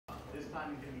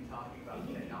time he's going to be talking about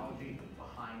the technology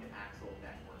behind Axel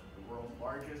Network, the world's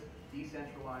largest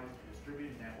decentralized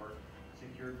distributed network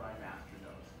secured by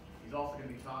masternodes. He's also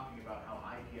going to be talking about how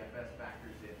IPFS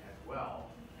factors in as well,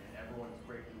 and everyone's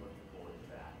greatly looking forward to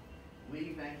that.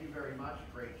 Lee, thank you very much.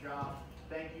 Great job.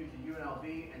 Thank you to UNLV,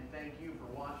 and thank you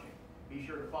for watching. Be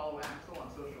sure to follow Axel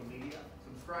on social media,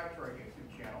 subscribe to our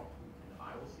YouTube channel, and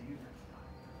I will see you next time.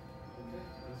 Okay,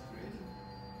 that's great.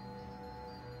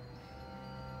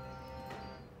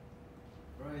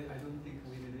 Right, I don't think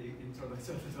we need an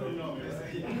introduction at all. No,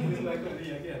 right? Yeah, it's like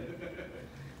me again.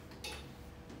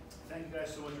 Thank you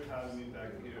guys so much for having me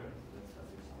back here.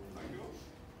 Thank you.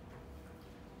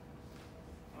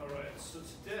 All right, so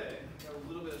today I got a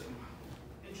little bit of some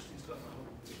interesting stuff I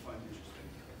hope you find interesting.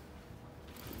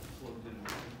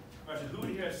 All right, so who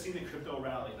in here has seen the crypto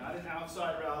rally? Not an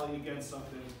outside rally against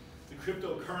something, the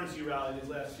cryptocurrency rally these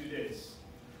last few days.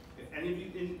 If any of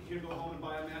you in here go home and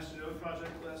buy a masternode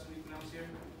project last week when I was here?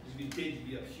 If you did, you'd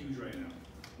be up huge right now.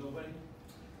 Nobody?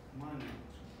 Come on now.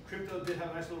 Crypto did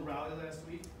have a nice little rally last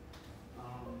week.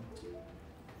 If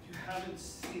you haven't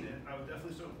seen it, I would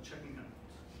definitely start checking out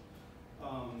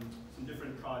some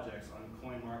different projects on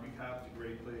CoinMarketCap. It's a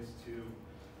great place to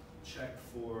check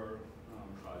for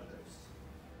projects.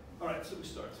 All right, so we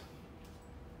start.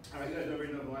 All right, you guys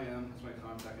already know who I am. That's my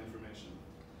contact information.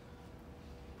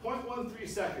 0.13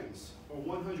 seconds, or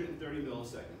 130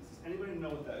 milliseconds. Does anybody know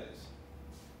what that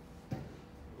is?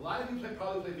 A lot of you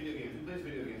probably play video games. Who plays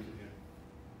video games in here?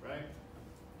 Right?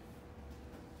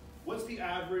 What's the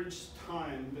average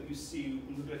time that you see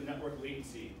when you look at network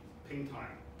latency, ping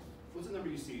time? What's the number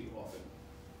you see often?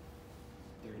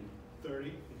 30.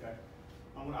 30, okay.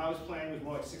 When I was playing, it was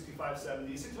more like 65,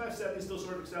 70. 65, 70 still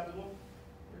sort of acceptable?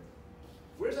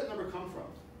 Where does that number come from?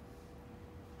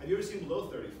 Have you ever seen below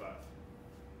 35?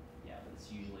 Yeah, but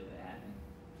it's usually the admin.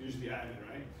 It's usually the admin,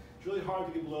 right? It's really hard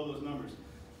to get below those numbers.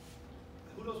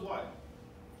 Who knows why?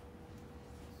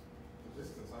 The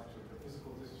distance, actually, the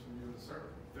physical distance from you and the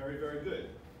server. Very, very good.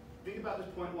 Think about this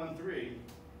 0.13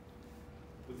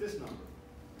 with this number.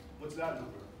 What's that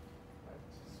number?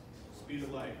 Speed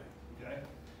of light, okay?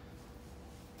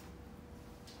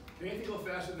 Can anything go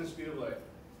faster than the speed of light?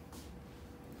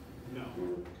 No,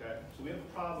 okay? So we have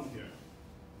a problem here.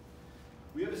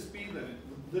 We have a speed limit,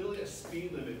 literally a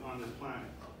speed limit on this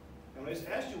planet. And what I just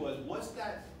asked you was, what's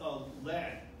that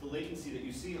lag, the latency that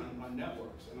you see on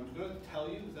networks? And I'm going to tell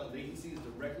you that latency is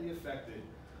directly affected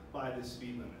by this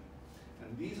speed limit.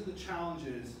 And these are the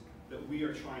challenges that we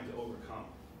are trying to overcome.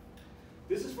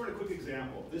 This is for a quick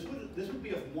example. This would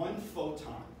be of one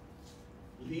photon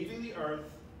leaving the Earth,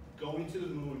 going to the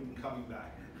moon, and coming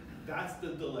back. That's the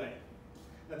delay.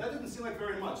 Now that doesn't seem like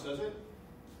very much, does it?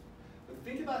 But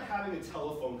think about having a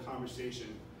telephone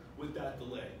conversation with that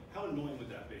delay. How annoying would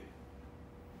that be?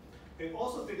 Okay,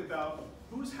 also think about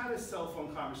who's had a cell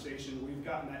phone conversation where you've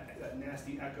gotten that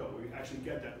nasty echo, where you actually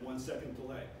get that 1 second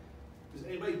delay. Does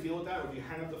anybody deal with that, or do you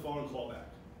hang up the phone and call back?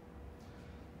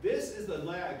 This is the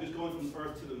lag just going from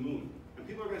Earth to the moon. And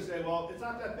people are going to say, well, it's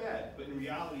not that bad, but in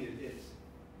reality it is.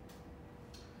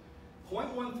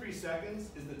 0.13 seconds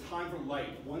is the time for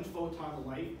light, one photon of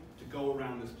light, to go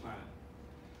around this planet.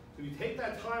 So if you take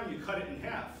that time and you cut it in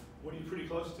half, what are you pretty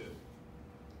close to?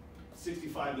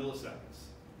 65 milliseconds,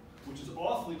 which is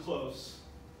awfully close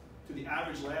to the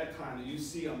average lag time that you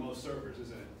see on most servers,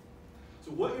 isn't it?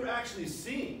 So what you're actually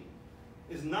seeing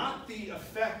is not the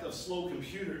effect of slow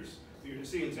computers. You're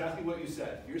seeing exactly what you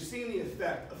said. You're seeing the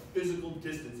effect of physical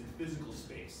distance and physical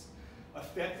space,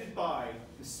 affected by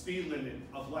the speed limit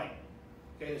of light.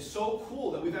 Okay, it's so cool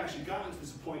that we've actually gotten to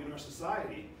this point in our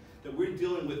society that we're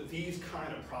dealing with these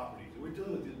kind of properties. We're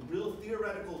dealing with the real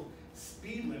theoretical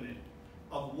speed limit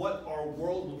of what our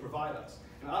world will provide us.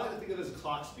 And I like to think of it as a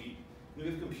clock speed. You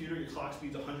have a computer, your clock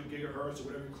speed's 100 gigahertz or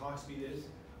whatever your clock speed is.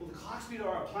 Well, the clock speed of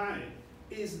our planet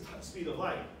is the speed of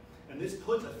light. And this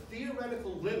puts a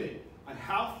theoretical limit on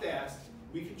how fast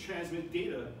we can transmit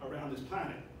data around this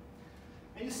planet.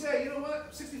 And you say, you know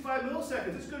what, 65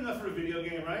 milliseconds is good enough for a video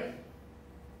game, right?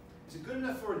 Is it good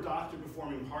enough for a doctor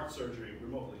performing heart surgery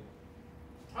remotely?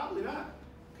 Probably not,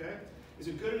 okay? Is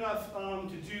it good enough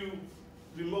to do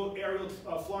remote aerial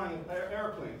flying of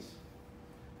airplanes?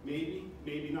 Maybe,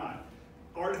 maybe not.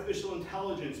 Artificial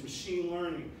intelligence, machine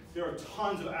learning, there are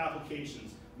tons of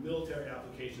applications, military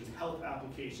applications, health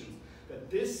applications, that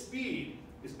this speed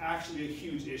is actually a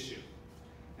huge issue.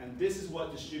 And this is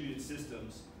what distributed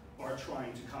systems are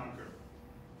trying to conquer.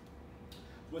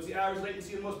 What's the average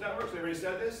latency in most networks? I already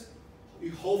said this.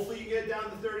 Hopefully you get down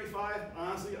to 35.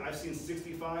 Honestly, I've seen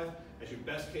 65 as your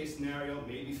best case scenario,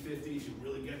 maybe 50 if you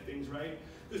really get things right.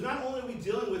 Because not only are we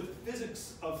dealing with the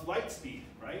physics of light speed,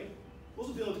 right? We're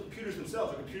also dealing with the computers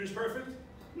themselves. Are computers perfect?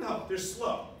 No, they're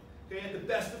slow. Okay, at the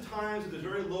best of times, if there's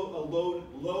very low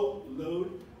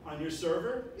load on your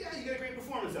server, yeah, you get a great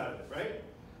performance out of it, right?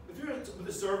 If you're with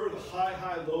a server with a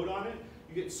high load on it,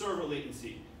 you get server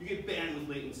latency, you get bandwidth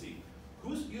latency.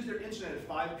 Who's used their internet at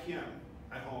 5 p.m.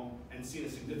 at home and seen a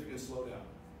significant slowdown?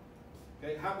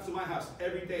 Okay, it happens to my house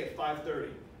every day at 5:30.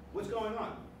 What's going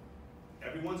on?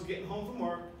 Everyone's getting home from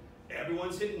work,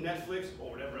 everyone's hitting Netflix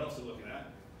or whatever else they're looking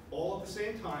at, all at the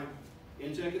same time.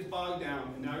 Internet gets bogged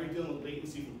down, and now you're dealing with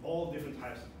latency from all different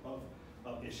types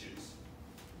of issues.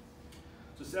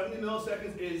 So 70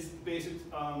 milliseconds is the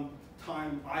basic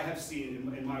time I have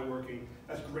seen in my working.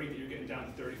 That's great that you're getting down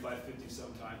to 35, 50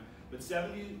 sometime. But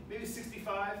 70, maybe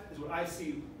 65 is what I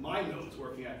see my nodes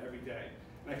working at every day.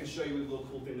 And I can show you a little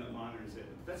cool thing that monitors it.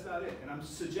 But that's about it. And I'm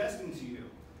suggesting to you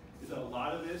is that a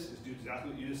lot of this is due to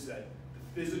exactly what you just said,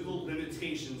 the physical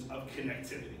limitations of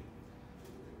connectivity.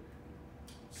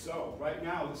 So right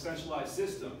now with a centralized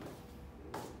system,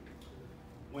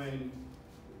 when,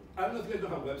 I don't know if you guys know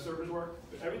how web servers work,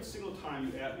 but every single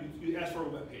time you ask for a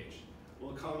web page,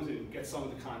 well, it comes in, gets some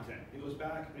of the content. It goes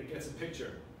back and it gets a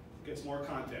picture, gets more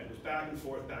content. It goes back and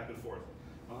forth,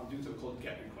 due to something called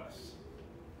GET requests.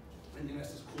 And then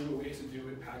that's just cooler ways to do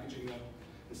it, packaging up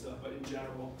and stuff, but in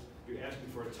general, you're asking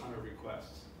for a ton of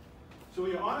requests. So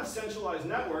when you're on a centralized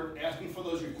network, asking for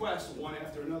those requests, one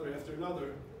after another,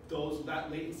 that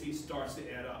latency starts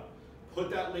to add up. Put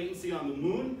that latency on the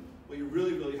moon, well, you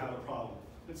really have a problem.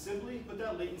 But simply put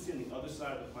that latency on the other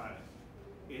side of the planet.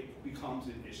 It becomes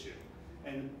an issue.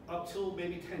 And up till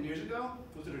maybe 10 years ago,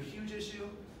 was it a huge issue?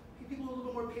 People were a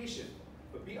little bit more patient.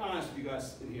 But be honest with you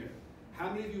guys in here. How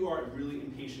many of you are really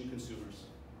impatient consumers?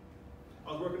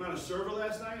 I was working on a server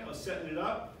last night. I was setting it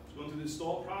up. I was going through the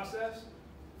install process.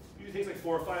 It usually takes like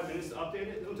 4 or 5 minutes to update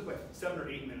it. It only took like 7 or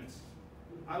 8 minutes.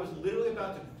 I was literally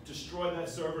about to destroy that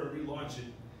server and relaunch it.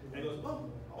 And it goes, oh,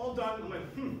 all done. I'm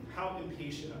like, how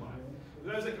impatient am I?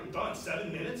 And I was like, I'm done,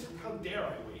 7 minutes? How dare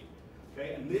I wait?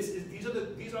 Okay, and these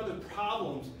are the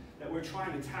problems that we're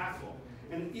trying to tackle.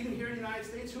 And even here in the United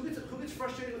States, who gets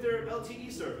frustrated with their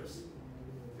LTE service?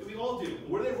 We all do.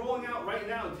 What are they rolling out right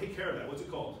now to take care of that? What's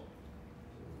it called?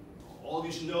 All of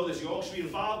you should know this. You all should be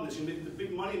involved in this. You're the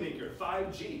big money maker,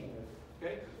 5G.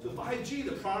 Okay? So 5G,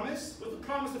 the promise, what's the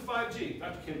promise of 5G?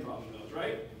 Dr. Kim probably knows,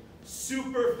 right?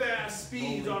 Super fast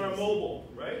speeds on our mobile,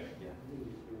 right? Yeah.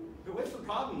 But what's the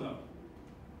problem though?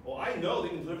 Well, I know they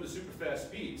can deliver the super fast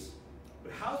speeds,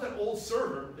 but how's that old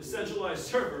server, the centralized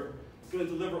server, going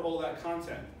to deliver all that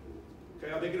content?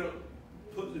 Okay, are they going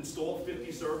to install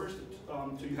 50 servers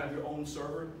to you have your own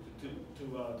server to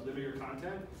deliver your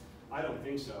content? I don't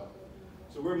think so.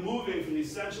 So we're moving from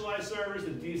these centralized servers to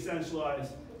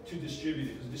decentralized to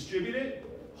distributed. Because distributed,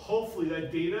 hopefully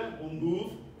that data will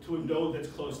move to a node that's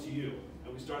close to you,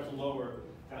 and we start to lower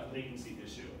that latency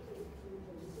issue.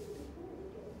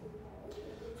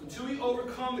 So until we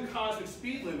overcome the cosmic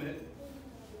speed limit,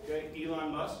 okay,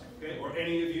 Elon Musk, okay, or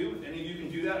any of you, if any of you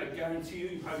can do that, I guarantee you,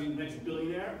 you'll probably be the next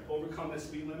billionaire, overcome that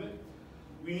speed limit.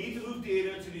 We need to move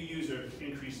data to the user to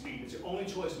increase speed. It's the only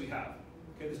choice we have.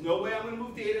 Okay, there's no way I'm going to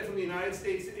move data from the United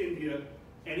States to India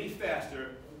any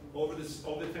faster over the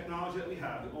technology that we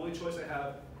have. The only choice I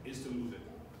have is to move it.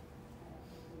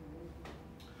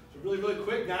 So really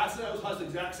quick, NASA has the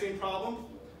exact same problem.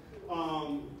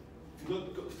 If you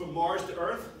look from Mars to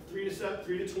Earth, 3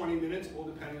 to 20 minutes, all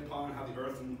depending upon how the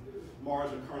Earth and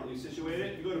Mars are currently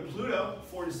situated. If you go to Pluto,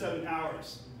 4 to 7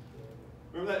 hours.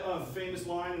 Remember that famous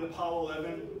line in Apollo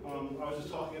 11? I was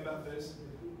just talking about this.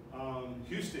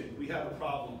 Houston, we have a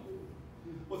problem.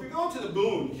 Well, if you're going to the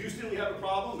moon, Houston, we have a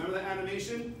problem. Remember that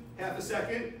animation? Half a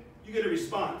second, you get a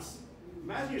response.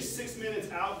 Imagine you're 6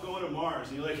 minutes out going to Mars,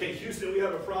 and you're like, hey, Houston, we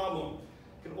have a problem.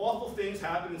 Can awful things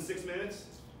happen in 6 minutes?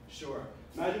 Sure.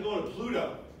 Imagine going to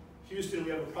Pluto. Houston,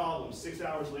 we have a problem. 6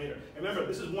 hours later. And remember,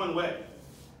 this is one way.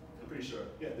 I'm pretty sure.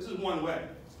 Yeah, this is one way.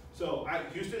 So,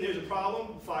 Houston, here's a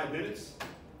problem. 5 minutes.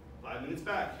 5 minutes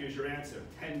back. Here's your answer.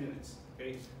 10 minutes.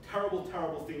 Okay?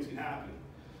 Terrible things can happen.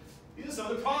 These are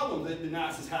some of the problems that the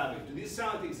NASA's having. Do these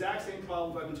sound like the exact same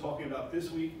problems I've been talking about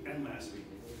this week and last week?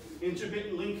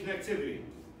 Intermittent link connectivity.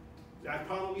 That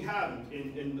problem we have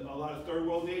in a lot of third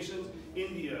world nations,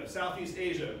 India, Southeast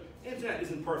Asia. Internet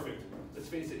isn't perfect. Let's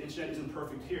face it, internet isn't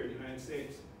perfect here in the United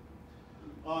States.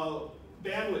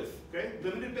 Bandwidth, okay?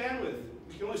 Limited bandwidth.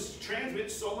 We can only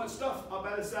transmit so much stuff up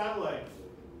at a satellite.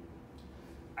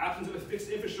 Absence of a fixed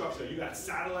infrastructure. You got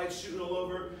satellites shooting all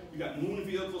over. You got moon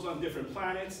vehicles on different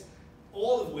planets,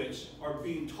 all of which are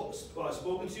being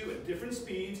spoken to at different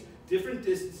speeds, different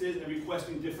distances, and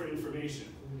requesting different information.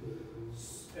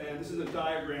 And this is a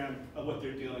diagram of what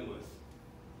they're dealing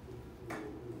with.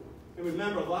 And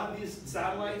remember, a lot of these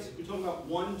satellites, we're talking about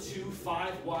 1, 2,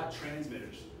 5 watt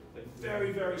transmitters. Like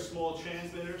very, very small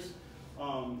transmitters.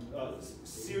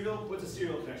 Serial, what's a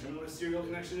serial connection? Remember what a serial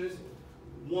connection is?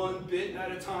 1 bit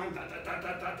at a time, dot, dot, dot,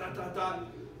 dot, dot, dot, dot, dot.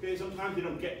 Okay, sometimes they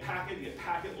don't get packet, they get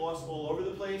packet loss all over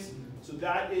the place. So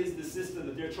that is the system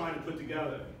that they're trying to put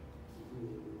together.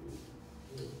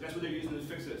 That's what they're using to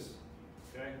fix this.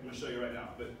 Okay, I'm going to show you right now.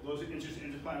 But those are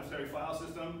interplanetary file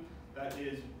system. That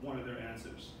is one of their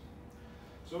answers.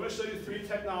 So I'm going to show you 3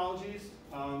 technologies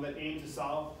that aim to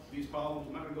solve these problems.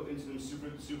 I'm not going to go into them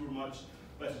super much,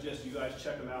 but I suggest you guys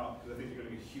check them out because I think they're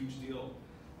going to be a huge deal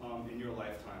in your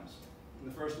lifetimes.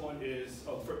 And the first one is,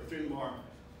 the 3 of them are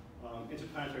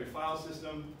interplanetary file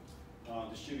system,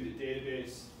 distributed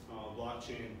database,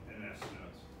 blockchain, and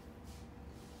masternodes.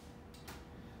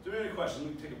 So any questions?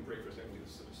 Let me take a break for a second.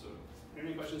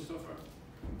 Any questions so far?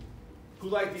 Who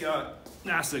liked the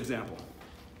NASA example?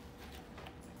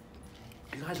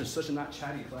 You guys are such a not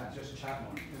chatty class, just a chat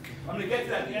more. I'm going to get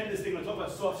to that at the end of this thing. I'm going to talk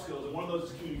about soft skills, and one of those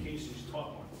is communication. You should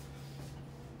talk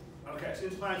more. Okay, so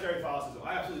interplanetary file system.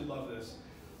 I absolutely love this.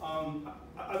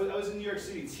 I was in New York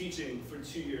City teaching for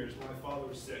 2 years when my father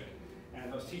was sick,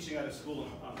 and I was teaching at a school,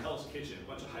 Hell's Kitchen, a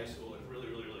bunch of high schoolers,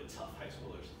 really tough high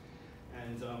schoolers.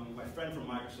 And my friend from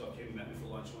Microsoft came and met me for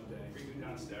lunch one day. He brings me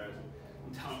downstairs.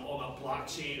 I'm telling him all about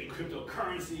blockchain and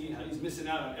cryptocurrency, how he's missing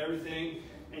out on everything.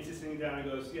 And he's just sitting down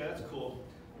and goes, yeah, that's cool.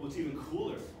 What's even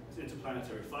cooler is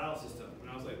interplanetary file system. And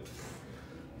I was like,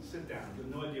 sit down. You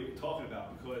have no idea what you're talking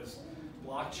about because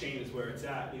blockchain is where it's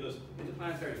at. He goes,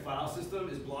 interplanetary file system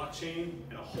is blockchain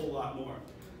and a whole lot more.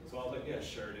 So I was like, yeah,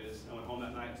 sure it is. I went home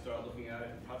that night and started looking at it.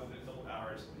 And probably in a couple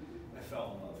hours, I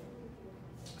fell in love.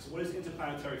 So what is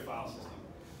interplanetary file system?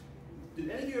 Did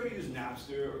any of you ever use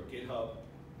Napster or GitHub?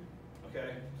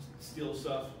 Okay, steal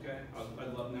stuff, okay? I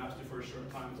loved Napster for a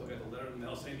short time until I got the letter in the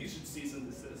mail saying you should cease and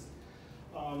desist.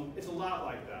 It's a lot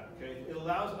like that, okay? It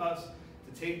allows us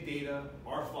to take data,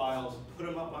 our files, put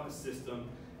them up on the system,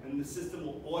 and the system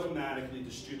will automatically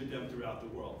distribute them throughout the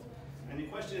world. And the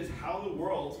question is, how in the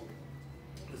world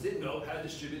does it know how to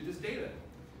distribute this data?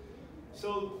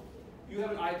 So you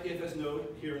have an IPFS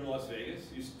node here in Las Vegas.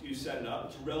 You set it up.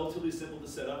 It's relatively simple to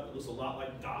set up. It looks a lot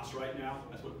like DOS right now.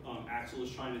 That's what Axel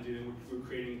is trying to do. We're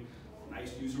creating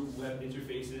nice user web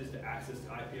interfaces to access to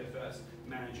IPFS,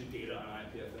 manage your data on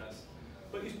IPFS.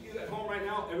 But you're at home right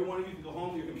now. Every one of you can go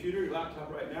home to your computer, your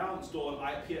laptop right now, install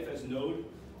an IPFS node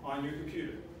on your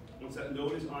computer. Once that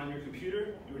node is on your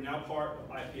computer, you are now part of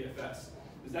IPFS.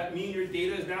 Does that mean your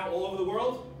data is now all over the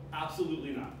world?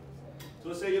 Absolutely not. So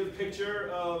let's say you have a picture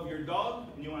of your dog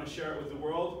and you want to share it with the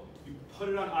world. You put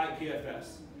it on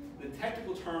IPFS. The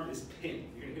technical term is pin.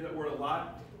 You're going to hear that word a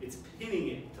lot. It's pinning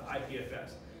it to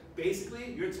IPFS.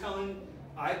 Basically, you're telling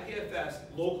IPFS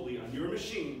locally on your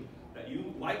machine that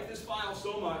you like this file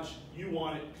so much, you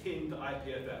want it pinned to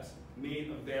IPFS,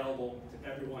 made available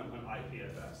to everyone on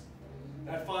IPFS.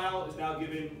 That file is now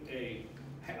given a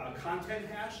content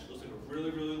hash. It looks like a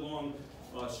really long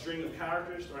string of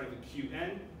characters starting with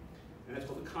QN. And that's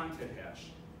called the content hash.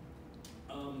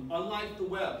 Unlike the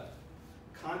web,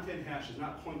 content hash does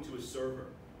not point to a server.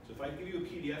 So if I give you a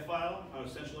PDF file on a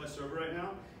centralized server right now,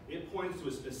 it points to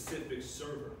a specific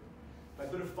server. If I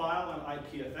put a file on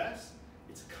IPFS,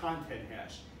 it's a content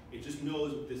hash. It just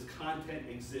knows that this content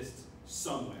exists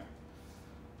somewhere.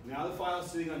 Now the file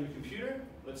is sitting on your computer.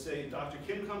 Let's say Dr.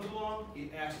 Kim comes along,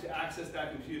 he asks to access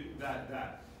that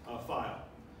file.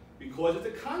 Because it's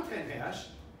a content hash,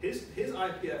 his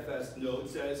IPFS node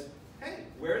says, hey,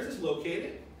 where is this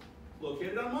located?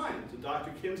 Located on mine. So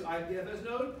Dr. Kim's IPFS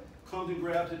node comes and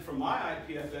grabs it from my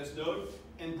IPFS node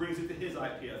and brings it to his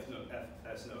IPFS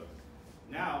node.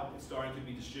 Now it's starting to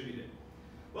be distributed.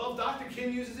 Well, if Dr.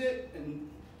 Kim uses it and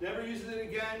never uses it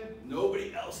again,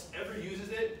 nobody else ever uses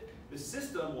it, the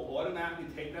system will automatically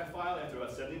take that file after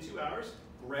about 72 hours,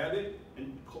 grab it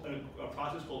in a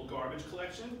process called garbage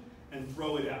collection, and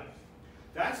throw it out.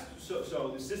 That's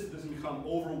so the system doesn't become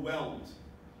overwhelmed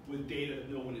with data that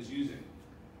no one is using.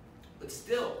 But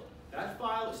still, that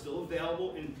file is still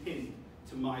available and pinned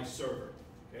to my server.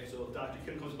 Okay, so if Dr.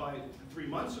 Kim comes by 3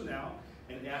 months from now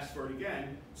and asks for it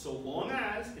again, so long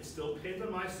as it's still pinned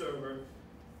on my server,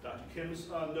 Dr. Kim's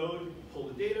node will pull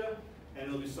the data and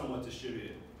it'll be somewhat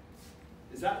distributed.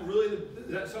 Is that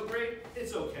so great?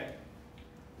 It's okay.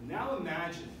 Now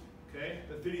imagine, okay,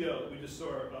 the video we just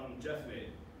saw Jeff made.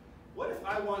 What if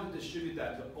I wanted to distribute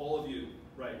that to all of you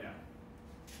right now?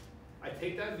 I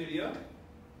take that video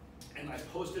and I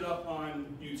post it up on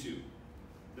YouTube.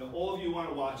 Now all of you want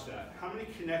to watch that. How many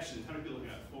connections, how many people are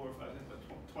looking at? 4 or 5,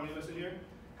 20 of us in here?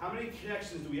 How many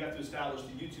connections do we have to establish to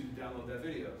YouTube to download that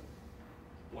video?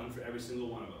 One for every single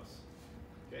one of us.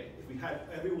 Okay? If we had,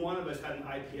 every one of us had an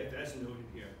IPFS node in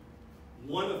here,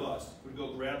 one of us would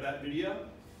go grab that video,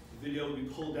 the video would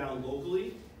be pulled down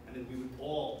locally, and then we would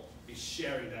all be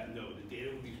sharing that node. The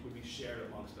data would be shared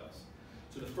amongst us.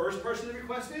 So the first person to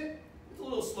request it, it's a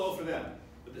little slow for them.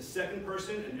 But the second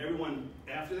person and everyone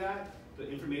after that, the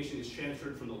information is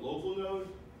transferred from the local node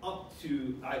up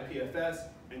to IPFS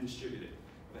and distributed.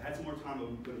 If I had some more time, I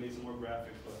would have made some more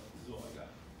graphics, but this is all I got.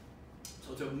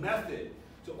 So it's a method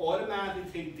to automatically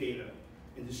take data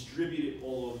and distribute it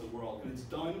all over the world. And it's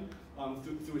done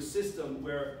through a system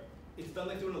where it's done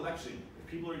like through an election. If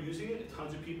people are using it, if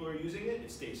tons of people are using it,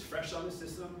 it stays fresh on the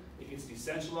system, it gets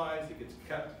decentralized, it gets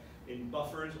kept in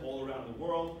buffers all around the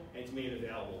world, and it's made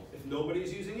available. If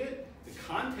nobody's using it, the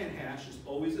content hash is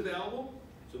always available,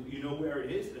 so you know where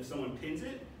it is, and if someone pins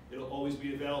it, it'll always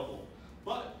be available.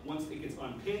 But once it gets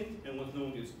unpinned, and once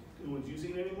no one's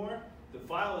using it anymore, the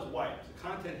file is wiped. The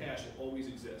content hash will always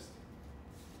exist.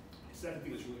 The second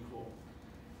thing that's really cool.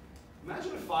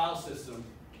 Imagine a file system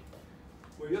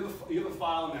where you have a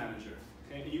file manager,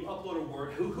 okay, and you upload a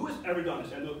Word. Who has ever done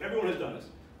this? I know everyone has done this.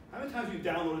 How many times have you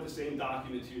downloaded the same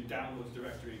document to your downloads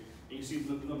directory, and you see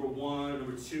number 1,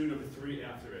 number 2, number 3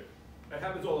 after it? That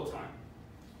happens all the time.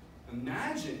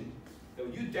 Imagine that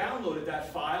when you downloaded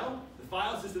that file, the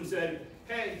file system said,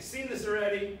 hey, seen this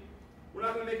already. We're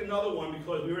not going to make another one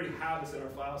because we already have this in our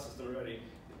file system already.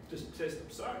 Just says,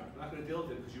 sorry, I'm not going to deal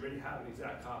with it because you already have an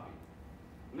exact copy.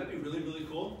 Wouldn't that be really, really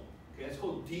cool? Okay, that's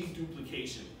called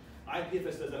deduplication.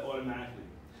 IPFS does that automatically.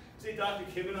 Say Dr.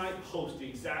 Kim and I post the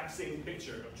exact same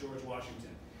picture of George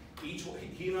Washington.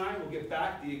 He and I will get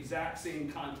back the exact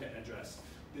same content address.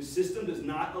 The system does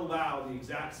not allow the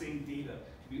exact same data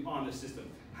to be on the system.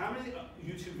 How many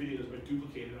YouTube videos are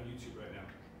duplicated on YouTube right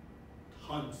now?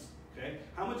 Tons. Okay?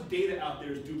 How much data out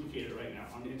there is duplicated right now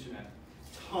on the internet?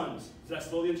 Tons. Does that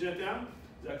slow the internet down?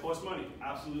 Does that cost money?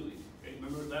 Absolutely. Okay?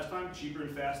 Remember last time? Cheaper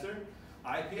and faster?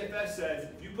 IPFS says,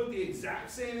 if you put the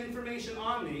exact same information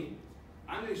on me,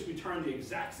 I'm going to return the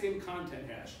exact same content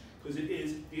hash, because it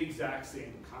is the exact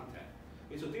same content.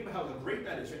 Okay, so think about how great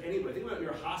that is for anybody. Think about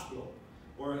you're a hospital,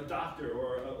 or a doctor,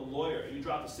 or a lawyer, and you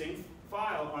drop the same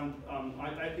file on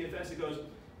IPFS. It goes,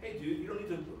 hey dude, you don't need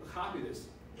to copy this.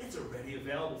 It's already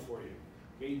available for you.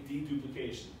 Okay,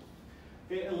 deduplication.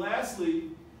 Okay, and lastly,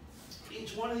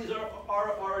 each one of these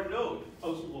are a node.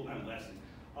 Oh, well, not lastly.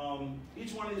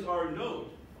 Each one of these are a node.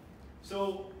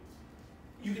 So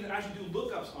you can actually do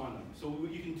lookups on them. So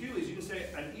what you can do is you can say,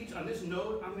 on this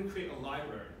node, I'm going to create a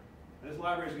library. And this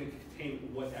library is going to contain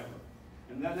whatever.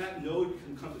 And then that node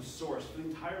can become the source for the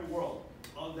entire world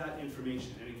of that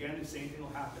information. And again, the same thing will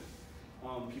happen.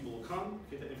 People will come,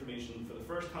 get that information for the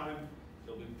first time,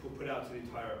 it'll be put out to the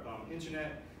entire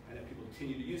internet, and if people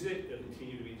continue to use it, it'll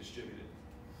continue to be distributed.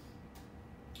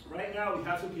 Right now, we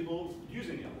have some people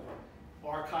using it.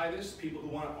 Archivists, people who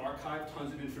want to archive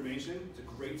tons of information. It's a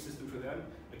great system for them.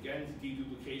 Again, it's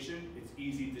deduplication. It's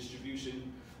easy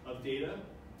distribution of data.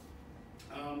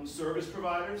 Service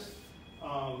providers,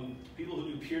 people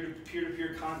who do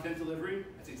peer-to-peer content delivery.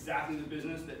 That's exactly the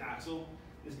business that Axel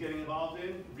is getting involved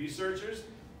in. Researchers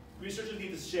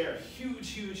need to share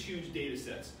huge data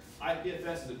sets.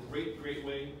 IPFS is a great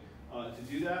way to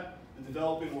do that. The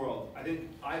developing world. I think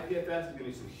IPFS is going to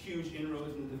be some huge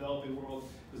inroads in the developing world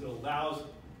because it allows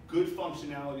good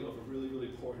functionality over really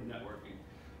poor networking.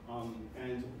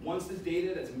 And once this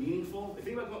data that's meaningful,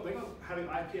 think about having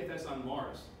IPFS on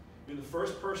Mars. I mean, the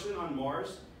first person on Mars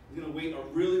is going to wait a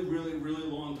really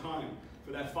long time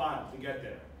for that file to get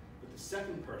there. But the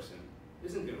second person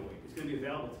isn't going to wait. It's going to be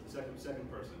available to the second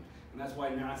person. And that's why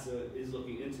NASA is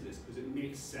looking into this, because it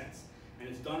makes sense. And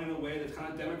it's done in a way that's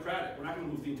kind of democratic. We're not going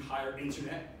to move the entire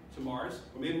internet to Mars,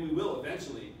 or maybe we will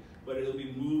eventually, but it'll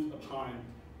be moved upon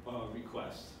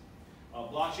request.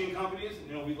 Blockchain companies,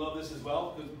 we love this as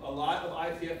well, because a lot of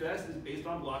IPFS is based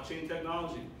on blockchain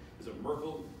technology. There's a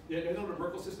Merkle, you know what a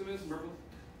Merkle system is? Merkle,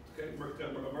 okay,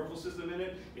 a Merkle system in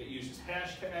it. It uses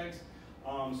hashtags,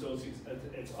 so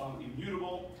it's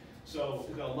immutable. So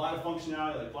it's got a lot of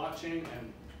functionality like blockchain,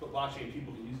 and blockchain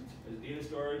people can use it as data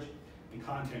storage and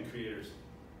content creators.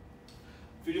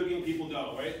 Video game people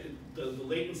know, right? The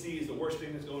latency is the worst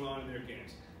thing that's going on in their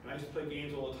games. And I used to play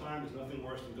games all the time. There's nothing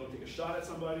worse than going to take a shot at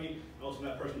somebody, and also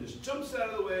that person just jumps out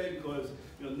of the way because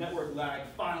network lag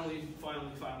finally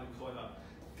caught up.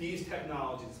 These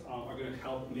technologies are going to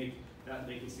help make that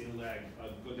latency and lag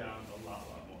go down a lot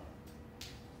more.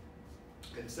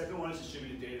 Okay, the second one is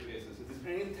distributed databases. If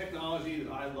there's any technology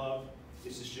that I love,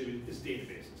 it's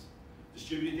databases.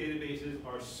 Distributed databases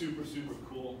are super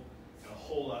cool and a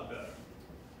whole lot better.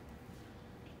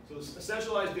 So a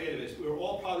centralized database, we're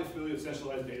all probably familiar with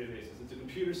centralized databases. It's a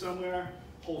computer somewhere,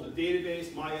 holds a database.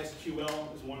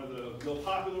 MySQL is one of the real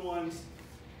popular ones.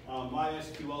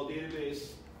 MySQL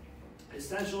database is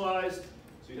centralized.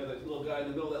 So you have that little guy in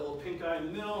the middle, that little pink guy in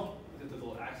the middle. It's a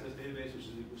little access database,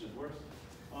 which is worse.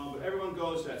 But everyone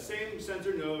goes to that same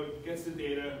center node, gets the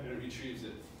data, and it retrieves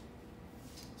it.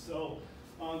 So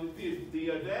the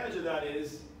advantage of that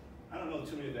is, I don't know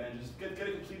too many advantages. Get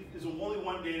a complete, there's only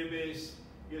one database.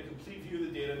 You get a complete view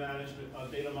of the data management,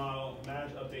 data model,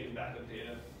 manage, update, and backup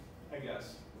data, I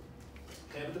guess.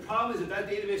 Okay, but the problem is if that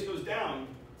database goes down,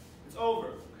 it's over.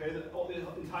 Okay,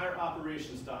 the entire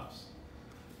operation stops.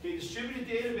 Okay, distributed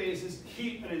databases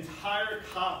keep an entire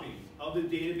copy of the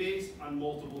database on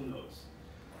multiple nodes.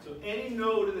 So any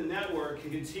node in the network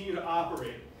can continue to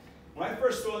operate. When I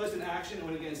first saw this in action, it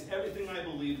went against everything I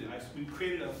believed in. We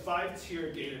created a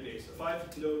 5-tier database, a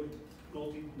 5-node,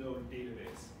 multi-node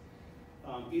database.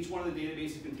 Each one of the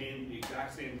databases contained the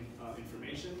exact same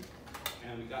information,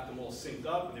 and we got them all synced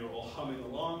up, and they were all humming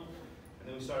along, and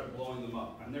then we started blowing them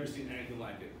up. I've never seen anything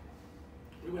like it.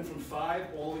 We went from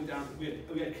 5 all the way down to,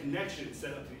 we had connections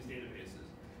set up to these databases.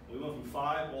 We went from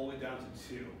 5 all the way down to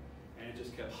 2, and it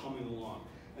just kept humming along.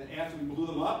 And after we blew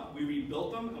them up, we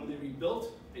rebuilt them, and when they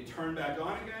rebuilt, they turned back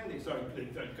on again. They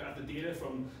got the data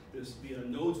from the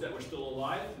nodes that were still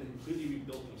alive, and they completely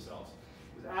rebuilt themselves.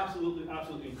 It was absolutely,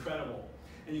 absolutely incredible.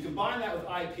 And you combine that with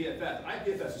IPFS.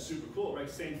 IPFS is super cool, right?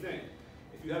 Same thing.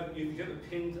 If you have a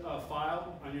pinned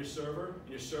file on your server, and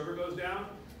your server goes down,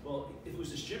 well, if it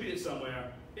was distributed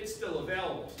somewhere, it's still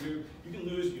available. So you can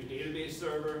lose your database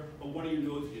server, or one of your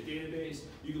nodes of your database.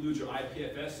 You can lose your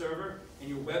IPFS server, and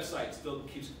your website still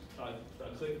keeps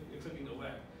clicking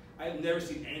away. I have never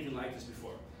seen anything like this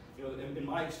before. You know, in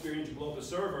my experience, you blow up a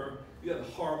server, you have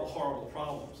horrible, horrible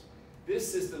problems.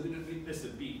 This system didn't miss a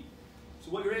beat. So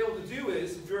what you're able to do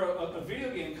is, if you're a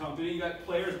video game company, you got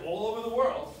players all over the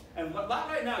world, and not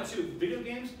right now too. Video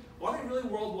games, are they really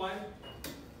worldwide?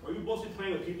 Or are you mostly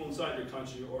playing with people inside your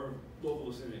country or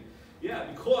local vicinity? Yeah,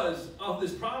 because of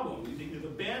this problem.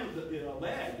 The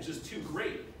lag is just too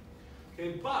great.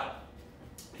 Okay, but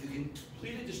if you can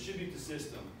completely distribute the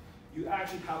system, you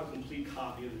actually have a complete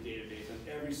copy of the database on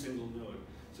every single node.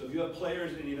 So if you have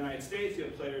players in the United States, you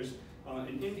have players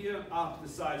in India,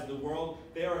 opposite sides of the world,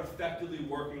 they are effectively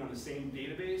working on the same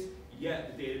database,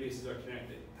 yet the databases are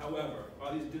connected. However,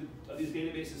 are these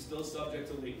databases still subject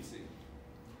to latency?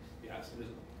 Yes, and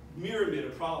there's a myriad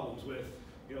of problems with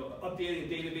updating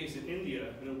a database in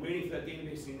India and then waiting for that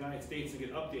database in the United States to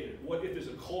get updated. What if there's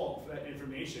a call for that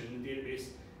information in the database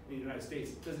in the United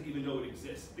States? It doesn't even know it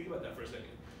exists. Think about that for a second.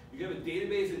 You have a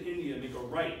database in India, make a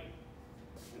write,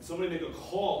 and somebody make a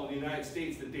call in the United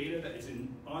States, the data that is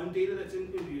on data that's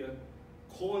in India,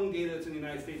 calling data that's in the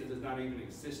United States that does not even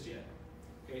exist yet.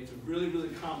 Okay, it's a really, really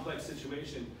complex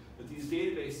situation, but these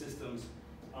database systems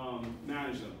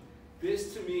manage them.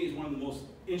 This, to me, is one of the most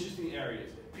interesting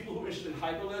areas. People who are interested in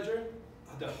Hyperledger,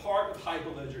 the heart of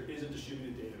Hyperledger is a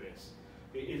distributed database.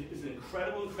 Okay, it is an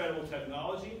incredible, incredible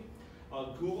technology.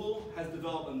 Google has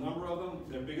developed a number of them.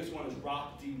 Their biggest one is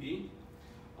RockDB.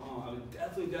 I would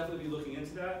definitely be looking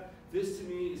into that. This, to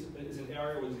me, is an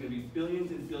area where there's going to be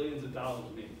billions and billions of dollars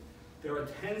made. There are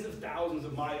tens of thousands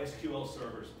of MySQL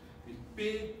servers. These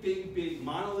big, big, big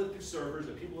monolithic servers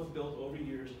that people have built over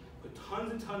years, put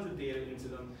tons and tons of data into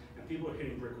them, and people are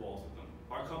hitting brick walls with them.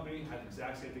 Our company had the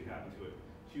exact same thing happen to it.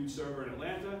 Huge server in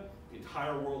Atlanta, the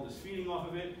entire world is feeding off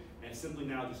of it, and it's simply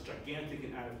now just gigantic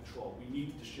and out of control. We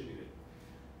need to distribute it.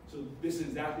 So this is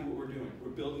exactly what we're doing.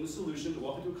 We're building a solution to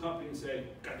walk into a company and say,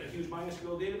 got that huge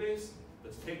MySQL database?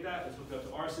 Let's take that, let's hook it up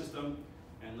to our system,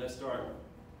 and let's start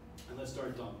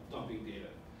dumping data.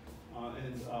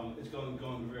 It's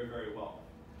going very, very well.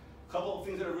 A couple of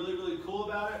things that are really, really cool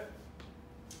about it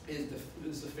is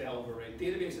this is a failover rate.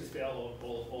 Databases fail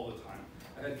all the time.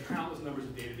 I've had countless numbers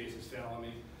of databases fail on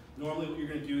me. Normally what you're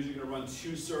going to do is you're going to run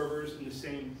 2 servers in the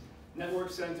same network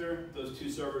center. Those 2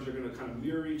 servers are going to kind of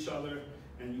mirror each other,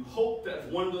 and you hope that if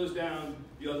one goes down,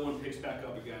 the other one picks back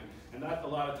up again. And that, a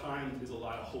lot of times, is a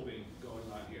lot of hoping going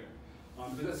on here.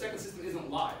 Because that second system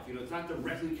isn't live. It's not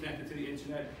directly connected to the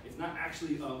internet. It's not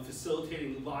actually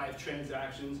facilitating live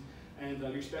transactions, and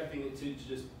you're expecting it to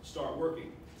just start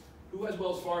working. Who has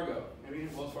Wells Fargo? Any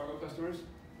Wells Fargo customers?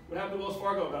 What happened to Wells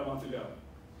Fargo about a month ago?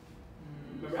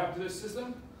 Remember what happened to this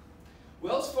system?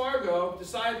 Wells Fargo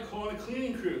decided to call in a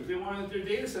cleaning crew. They wanted their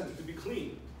data center to be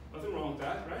clean. Nothing wrong with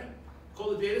that, right?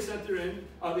 Call the data center in,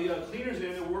 the cleaners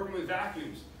in, they're working with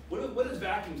vacuums. What does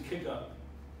vacuums kick up?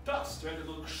 Dust, right? The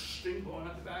little thing blowing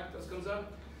out the back, dust comes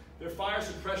up. Their fire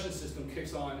suppression system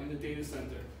kicks on in the data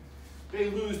center. They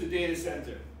lose the data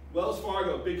center. Wells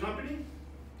Fargo, big company?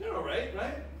 They're all right,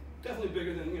 right? definitely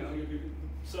bigger than your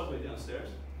subway downstairs.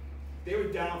 They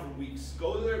were down for weeks.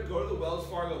 Go to the Wells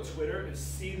Fargo Twitter and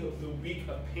see the week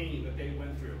of pain that they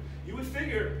went through. You would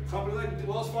figure a company like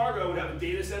Wells Fargo would have a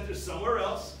data center somewhere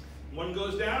else. One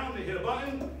goes down, they hit a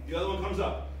button, the other one comes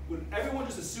up. Would everyone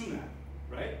just assume that,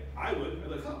 right? I would. I'd be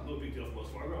like, oh, no big deal for Wells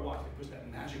Fargo. I watch it, push that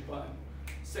magic button.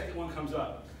 Second one comes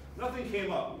up. Nothing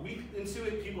came up. Week into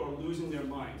it, people are losing their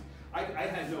minds. I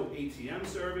had no ATM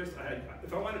service.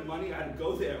 If I wanted money, I had to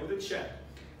go there with a check.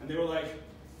 And they were like,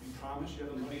 you promise you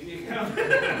have the money in the account?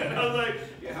 And I was like,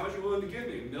 yeah, how much are you willing to give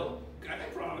me? $1 million? I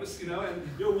promise, and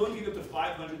they were willing to give up to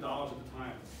 $500 at the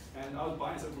time. And I was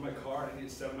buying something for my car, and I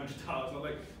needed $700. I was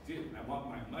like, dude, I want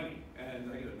my money.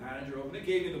 And I get a manager over, and they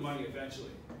gave me the money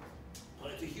eventually.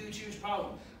 But it's a huge, huge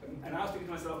problem. And I was thinking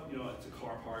to myself, it's a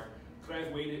car part. Could I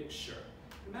have waited? Sure.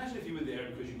 Imagine if you were there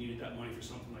because you needed that money for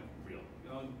something like real.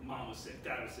 Mom was sick,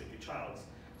 dad was sick, your child's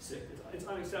sick. It's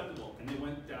unacceptable. And they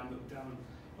went down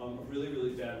a really,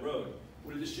 really bad road.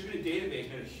 Where a distributed database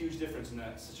made a huge difference in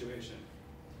that situation.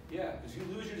 Yeah, because you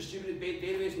lose your distributed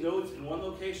database nodes in one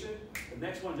location, the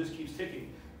next one just keeps ticking.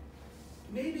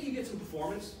 Maybe you get some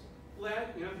performance lag.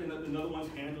 Another one's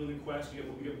handling the request. You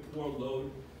get more load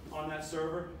on that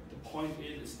server. The point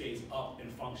is it stays up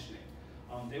and functioning.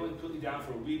 They went completely down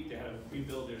for a week. They had to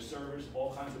rebuild their servers,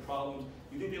 all kinds of problems.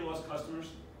 You think they lost customers?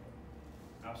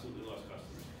 Absolutely lost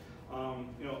customers.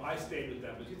 I stayed with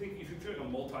them. But if you feel like a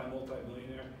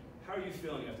multi-millionaire, how are you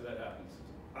feeling after that happens?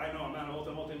 I know I'm not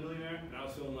a multi-millionaire, and I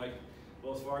was feeling like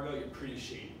Wells Fargo, you're pretty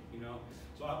shady,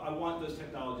 So I want those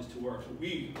technologies to work. So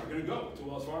we are going to go to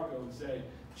Wells Fargo and say,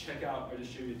 check out our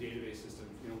distributed database system.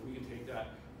 We can take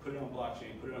that, put it on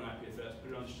blockchain, put it on IPFS,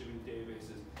 put it on distributed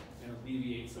databases, and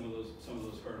alleviate some of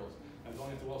those hurdles. And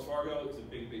going into Wells Fargo, it's a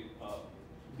big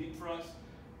leap for us,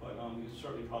 but we can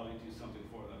certainly probably do something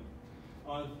for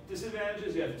them.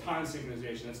 Disadvantages, you have time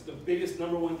synchronization. That's the biggest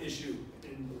 #1 issue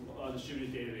in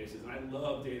distributed databases, and I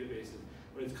love databases,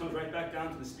 but it comes right back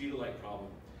down to the speed of light problem.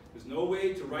 There's no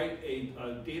way to write a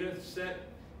data set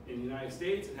in the United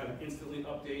States and have it instantly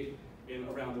update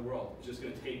around the world. It's just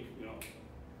going to take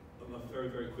a very,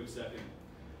 very quick second.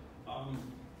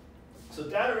 So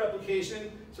data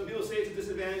replication, some people say it's a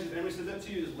disadvantage. If anybody says that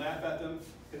to you, just laugh at them.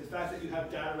 The fact that you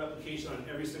have data replication on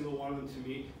every single one of them, to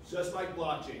me, just like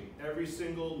blockchain, every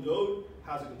single node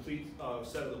has a complete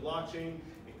set of the blockchain.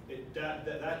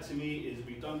 That to me is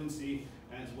redundancy,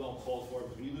 and it's well called for.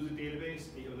 Because when you lose a database,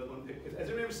 you have another one. Has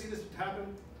anyone ever seen this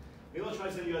happen? Maybe I'll try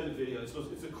to send you guys a video. It's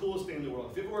the coolest thing in the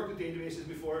world. If you've ever worked with databases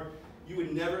before, you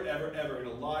would never, ever, ever, in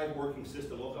a live working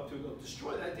system, walk up to it and go,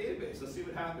 destroy that database. Let's see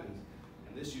what happens.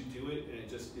 And this, you do it, and it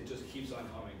just keeps on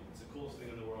humming. It's the coolest thing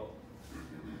in the world.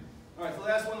 All right, so the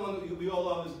last one that we all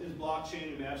love is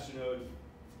blockchain and masternode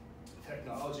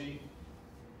technology.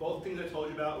 Both things I told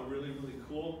you about were really, really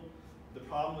cool. The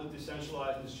problem with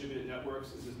decentralized and distributed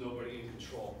networks is there's nobody in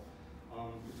control.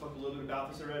 We talked a little bit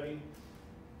about this already.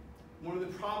 One of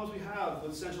the problems we have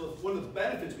with one of the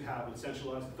benefits we have with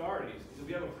centralized authorities is if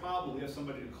we have a problem, we have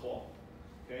somebody to call.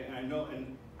 Okay,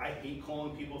 and I hate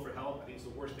calling people for help. I think it's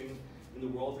the worst thing in the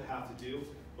world to have to do.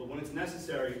 But when it's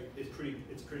necessary, it's pretty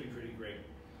great.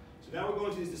 So now we're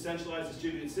going to these decentralized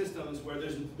distributed systems where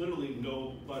there's literally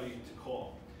nobody to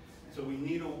call. So we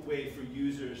need a way for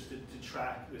users to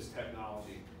track this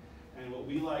technology. And what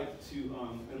we like to,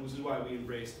 and this is why we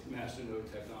embraced masternode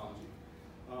technology.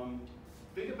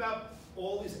 Think about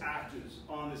all these actors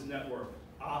on this network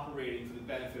operating for the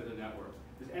benefit of the network.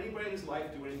 Does anybody in this life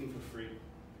do anything for free?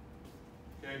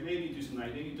 Okay, maybe you do some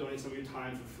night, maybe you donate some of your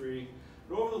time for free.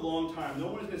 But over the long time, no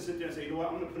one's going to sit there and say, you know what,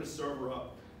 I'm going to put a server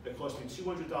up that costs me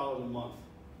 $200 a month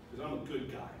because I'm a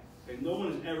good guy. Okay, no one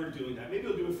is ever doing that. Maybe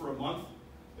you'll do it for a month.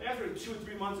 But after 2 or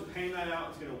 3 months of paying that out,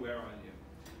 it's going to wear on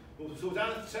you. So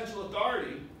without a central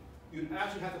authority, you'd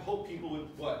actually have to hope people would,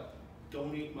 what?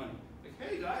 Donate money. Like,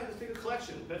 hey guys, let's take a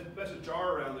collection. Best a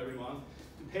jar around every month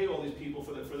to pay all these people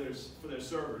for their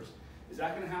servers. Is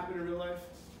that going to happen in real life?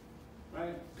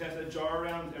 Right? Pass that jar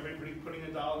around, everybody putting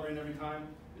 $1 in every time?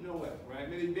 No way, right?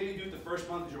 Maybe you do it the first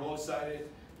month because you're all excited.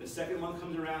 The second month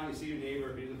comes around, you see your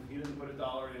neighbor, he doesn't put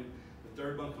 $1 in. The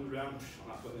third month comes around, I'm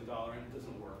not putting $1 in, it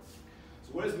doesn't work.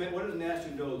 So what does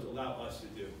masternodes allow us to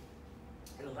do?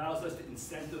 It allows us to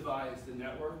incentivize the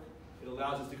network. It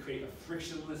allows us to create a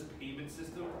frictionless payment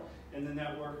system in the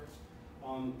network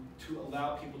to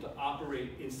allow people to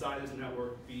operate inside this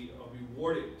network, be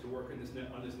rewarded to work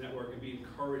on this network, and be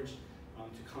encouraged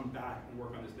to come back and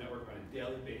work on this network on a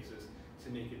daily basis to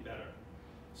make it better.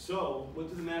 So what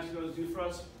do the masternodes do for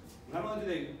us? Not only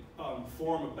do they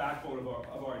form a backbone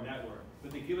of our network,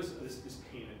 but they give us this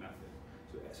payment method.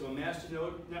 So a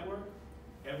masternode network,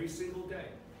 every single day,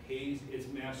 pays its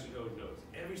masternode nodes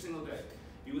every single day.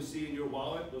 You will see in your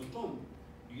wallet, goes boom,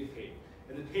 you get paid.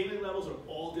 And the payment levels are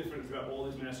all different throughout all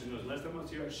these masternodes. Last time I was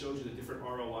here, I showed you the different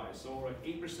ROIs. Some were like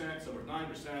 8%, some were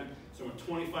 9%, some were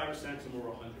 25%, some were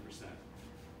 100%.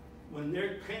 When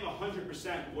they're paying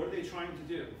 100%, what are they trying to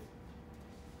do?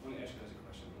 Let me ask you guys a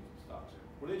question. I'm going to stop here.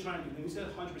 What are they trying to do? When you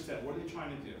said 100%, what are they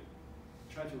trying to do?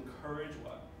 Trying to encourage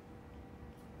what?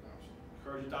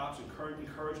 Encourage adoption,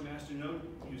 encourage masternode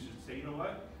users to say, you know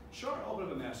what? Sure, I'll open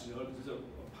up a masternode because there's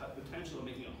a potential of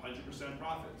making 100%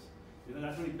 profits. You know,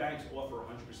 not many banks offer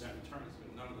 100% returns.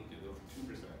 None of them do. They offer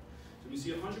 2%. So when you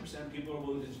see 100%, people are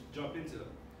willing to jump into them.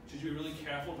 Should you be really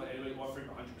careful about anybody offering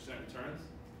 100% returns?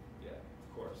 Yeah, of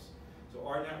course. So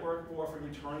our network will offer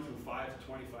returns from 5 to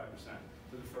 25%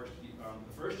 for the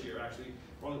first year. Actually,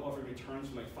 we're only offering returns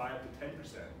from like 5 to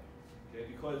 10%. Okay,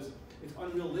 because it's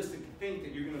unrealistic to think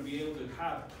that you're going to be able to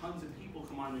have tons of people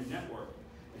come on your network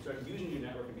and start using your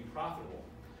network and be profitable.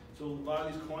 So a lot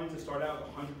of these coins that start out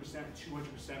with 100%,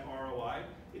 200% ROI,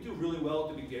 they do really well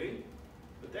at the beginning,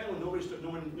 but then when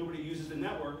nobody uses the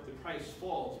network, the price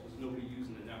falls because nobody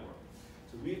using the network.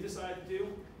 So what we've decided to do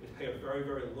is pay a very,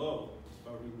 very low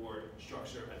reward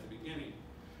structure at the beginning.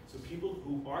 So people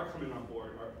who are coming on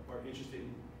board are interested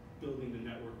in building the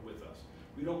network with us.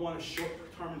 We don't want a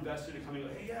short-term investor to come in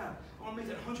and go, hey, yeah, I want to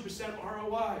make that 100%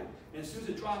 ROI, and as soon as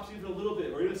it drops even a little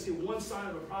bit, or even see one side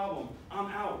of a problem, I'm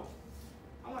out.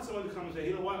 I want someone to come and say,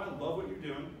 you know what, I love what you're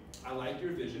doing, I like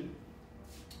your vision,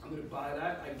 I'm going to buy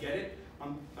that, I get it.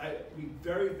 We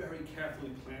very, very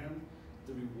carefully plan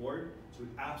the reward so it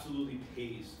absolutely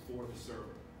pays for the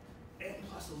server, and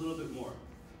plus a little bit more.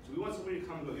 So we want somebody to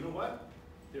come and go, you know what,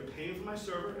 they're paying for my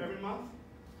server every month,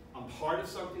 I'm part of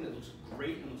something that looks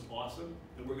great and looks awesome,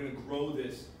 and we're going to grow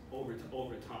this over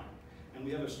time. And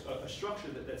we have a structure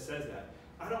that says that.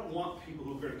 I don't want people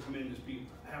who are going to come in and just be,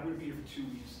 I'm going to be here for 2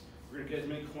 weeks. We're going to get as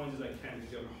many coins as I can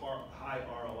because you have a high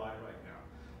ROI right now.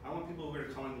 I want people who are going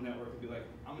to come on the network and be like,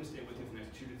 I'm going to stay with you for the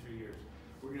next 2 to 3 years.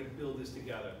 We're going to build this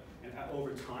together. And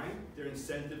over time, their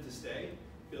incentive to stay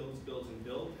builds, and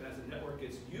builds. And as the network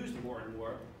gets used more and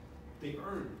more, they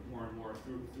earn more and more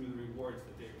through the rewards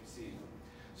that they receive.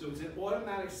 So it's an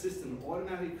automatic system,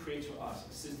 automatically creates for us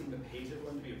a system that pays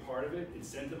everyone to be a part of it,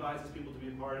 incentivizes people to be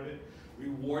a part of it,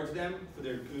 rewards them for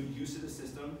their good use of the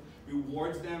system,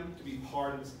 rewards them to be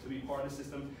part of the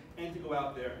system, and to go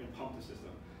out there and pump the system.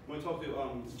 I want to talk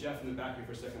to Jeff in the back here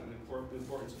for a second on the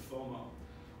importance of FOMO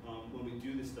when we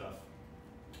do this stuff.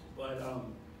 But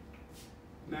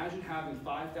imagine having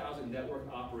 5,000 network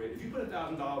operators. If you put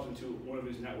 $1,000 into one of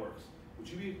these networks,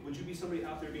 would you be somebody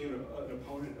out there being an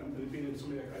opponent, being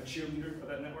somebody like a cheerleader of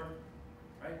that network?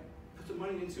 Right? Put some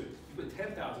money into it. You put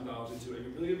 $10,000 into it. Are you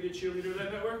really going to be a cheerleader of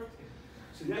that network?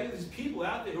 So now you have these people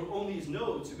out there who own these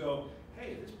nodes who go,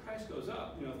 hey, if this price goes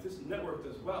up, you know, if this network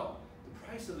does well, the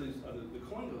price of the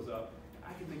coin goes up,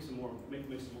 I can make some more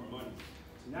money.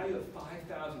 So now you have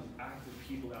 5,000 active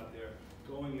people out there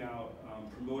going out,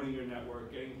 promoting your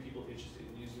network, getting people interested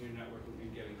in using your network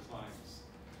and getting clients.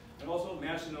 And also,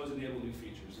 masternodes enable new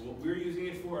features. And what we're using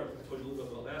it for, I told you a little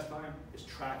bit about last time, is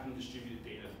tracking distributed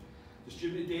data.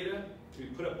 Distributed data can be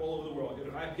put up all over the world. You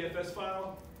have an IPFS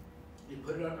file, you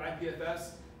put it on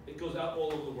IPFS, it goes out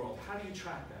all over the world. How do you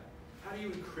track that? How do you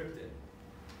encrypt it?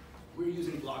 We're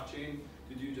using blockchain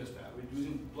to do just that. We're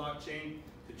using blockchain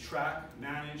to track,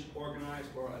 manage, organize,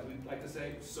 or as we like to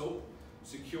say, SOAP,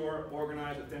 secure,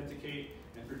 organize, authenticate,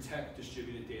 and protect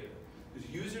distributed data. Because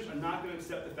users are not going to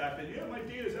accept the fact that, yeah, my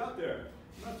data's out there.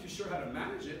 I'm not too sure how to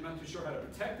manage it, I'm not too sure how to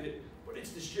protect it, but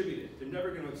it's distributed. They're never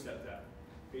going to accept that.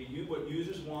 Okay, what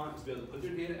users want is to be able to put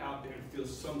their data out there and feel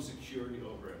some security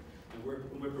over it. And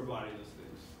we're providing those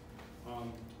things.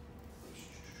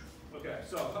 Okay,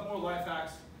 so a couple more life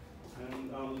hacks.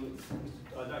 And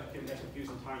Dr. Kim has to give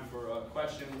some time for a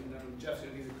question, and then Jeff's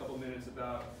going to give you a couple minutes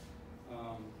about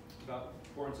the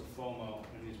importance of FOMO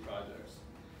in these projects.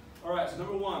 All right, so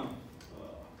number one,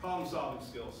 problem-solving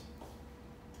skills.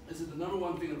 This is the number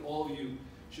one thing that all of you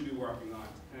should be working on.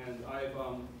 And I've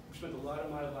spent a lot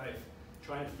of my life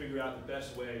trying to figure out the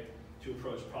best way to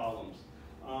approach problems.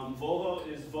 Vova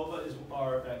is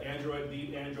our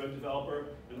lead Android developer,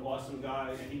 an awesome guy,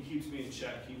 and he keeps me in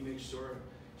check. He makes sure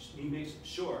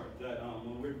that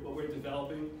what we're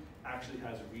developing actually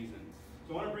has a reason.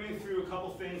 So I want to bring you through a couple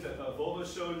things that Vova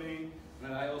showed me,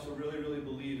 and that I also really, really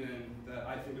believe in, that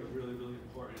I think are really, really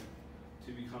important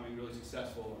to becoming really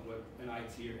successful in IT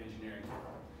or engineering.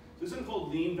 So this is something called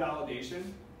lean validation.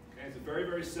 Okay, it's a very,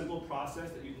 very simple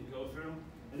process that you can go through.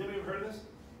 Has anybody ever heard of this?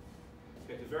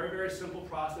 Okay, it's a very, very simple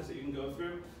process that you can go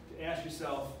through to ask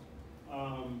yourself,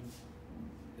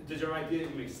 does your idea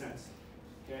make sense?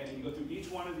 Okay, and you go through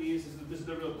each one of these. This is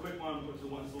the real quick one. We'll go to the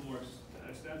one that's a little more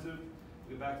extensive.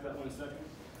 We'll get back to that one in a second.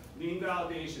 Lean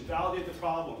validation. Validate the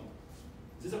problem.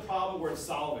 Is this a problem worth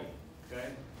solving? Okay.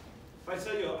 If I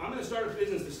tell you, I'm going to start a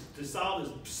business to solve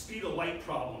this speed of light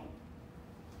problem,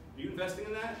 are you investing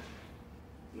in that?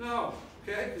 No.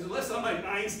 Okay? Because unless I'm like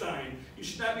Einstein, you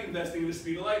should not be investing in the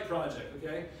speed of light project.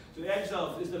 Okay? So ask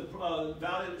yourself, is the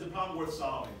problem worth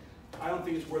solving? I don't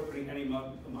think it's worth putting any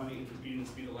money into reading the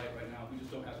speed of light right now. We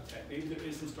just don't have the tech. Maybe there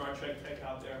is some Star Trek tech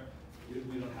out there.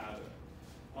 We don't have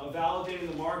it.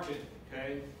 Validating the market.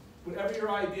 Okay? Whatever your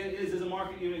idea is, does a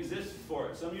market even exist for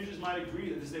it? Some users might agree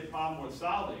that this is a problem worth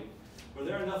solving, but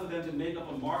there are enough of them to make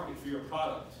up a market for your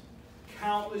product.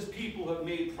 Countless people have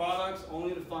made products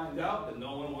only to find out that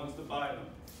no one wants to buy them.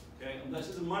 Okay? Unless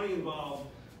there's money involved,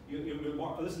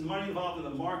 unless there's money involved in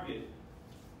the market,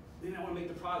 they don't want to make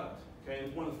the product. Okay?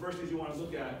 And one of the first things you want to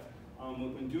look at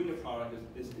when doing a product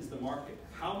is the market.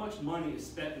 How much money is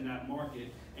spent in that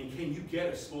market, and can you get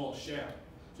a small share?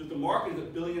 So if the market is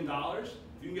 $1 billion, if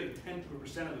you can get a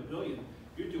 10% of $1 billion,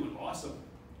 you're doing awesome.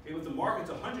 Okay? If the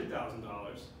market's $100,000,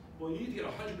 well, you need to get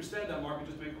 100% of that market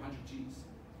just to make 100 G's.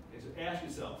 Okay? So ask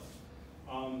yourself,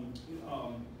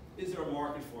 is there a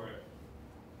market for it?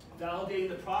 Validating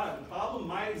the product. The problem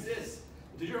might exist.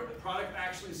 Does your product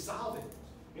actually solve it?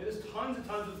 Okay? There's tons and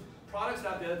tons of products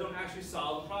out there that don't actually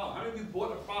solve the problem. How many of you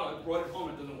bought a product, brought it home,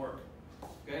 and it doesn't work?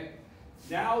 Okay?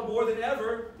 Now, more than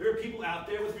ever, there are people out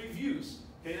there with reviews.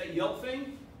 Okay, that Yelp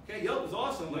thing? Okay, Yelp is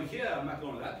awesome. Like, yeah, I'm not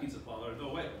going to that pizza parlor.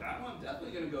 No way. But that one I'm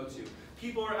definitely going to go to.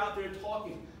 People are out there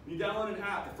talking. When you download an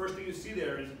app, the first thing you see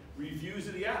there is reviews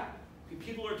of the app. Okay,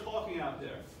 people are talking out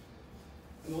there.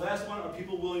 And the last one, are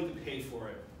people willing to pay for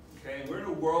it? Okay, we're in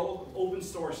a world of open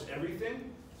source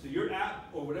everything. So your app,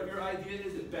 or whatever your idea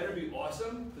is, it better be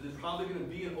awesome, because there's probably going to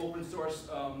be an open source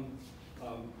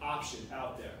option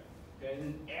out there. Okay, and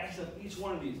then ask each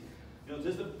one of these. You know,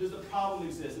 does the problem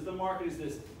exist? Does the market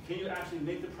exist? Can you actually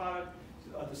make the product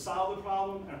to solve the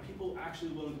problem? And are people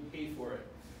actually willing to pay for it?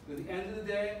 But at the end of the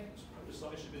day, this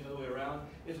probably should be the other way around.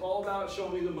 It's all about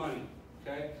showing me the money.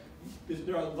 Okay,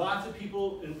 there are lots of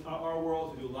people in our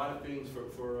world who do a lot of things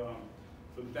for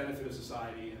the benefit of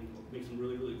society and make some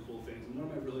really, really cool things. And one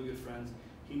of my really good friends,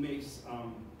 he makes, I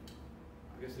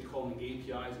guess they call them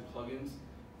APIs and plugins,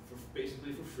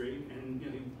 basically for free. And you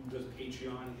know, he does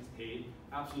Patreon, he gets paid.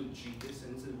 Absolute genius,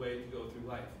 and it's a way to go through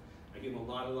life. I give him a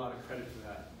lot of credit for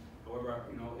that. However,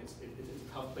 you know, it's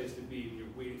a tough place to be when you're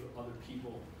waiting for other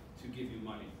people to give you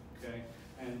money. Okay?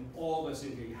 And all of us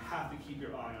in here, you have to keep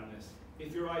your eye on this.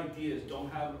 If your ideas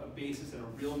don't have a basis in a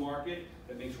real market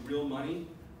that makes real money,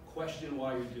 question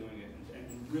why you're doing it, and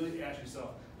really ask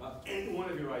yourself, about any one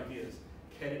of your ideas,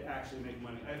 can it actually make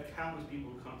money? I have countless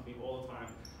people who come to me all the time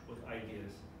with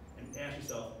ideas, and ask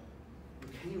yourself,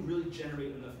 can you really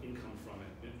generate enough income from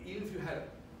it? And even if you had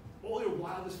all your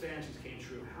wildest fantasies came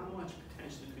true, how much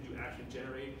potentially could you actually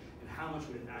generate, and how much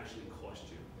would it actually cost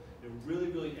you? And really,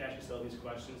 really ask yourself these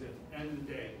questions. At the end of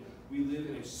the day, we live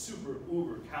in a super,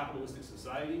 uber capitalistic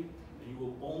society, and you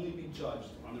will only be judged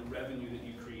on the revenue that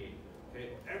you create. Okay?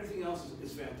 Everything else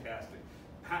is fantastic.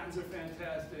 Patents are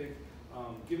fantastic.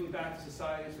 Giving back to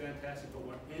society is fantastic, but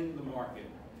we're in the market.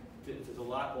 It's a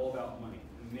lot all about money.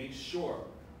 And make sure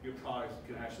your products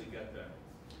can actually get there.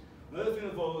 Another thing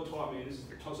that Volvo taught me, and this is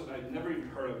something I'd never even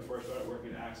heard of before I started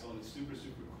working at Axel, and it's super,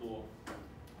 super cool,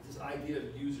 is this idea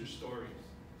of user stories.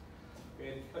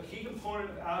 Okay? A key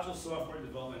component of agile software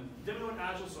development. Do you know what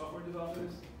agile software development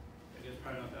is? I guess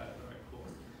probably not that. All right, cool.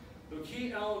 The key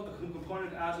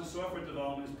component of agile software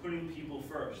development is putting people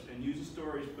first, and user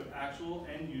stories put actual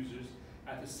end users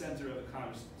at the center of the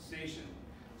conversation.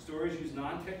 Stories use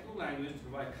non-technical language to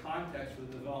provide context for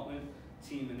the development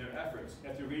team and their efforts.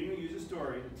 After reading a user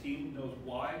story, the team knows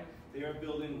why they are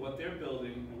building what they're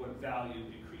building and what value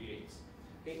it creates.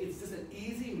 Okay? It's just an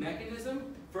easy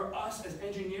mechanism for us as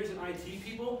engineers and IT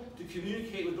people to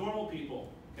communicate with normal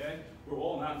people. Okay? We're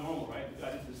all not normal, right? We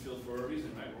got into this field for a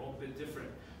reason, right? We're all a bit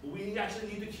different. But we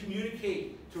actually need to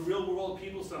communicate to real world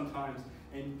people sometimes,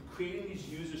 and creating these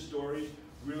user stories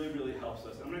really, really helps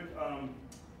us. I'm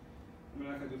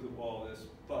not going to go through all of this,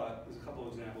 but there's a couple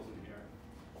of examples in here.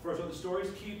 First, the stories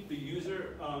keep the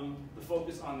user, the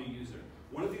focus on the user.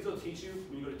 One of the things they'll teach you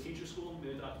when you go to teacher school,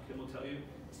 maybe Dr. Kim will tell you,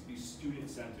 is to be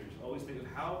student-centered. Always think of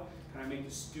how can I make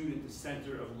the student the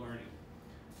center of learning.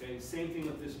 Okay, same thing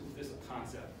with this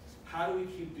concept. How do we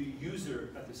keep the user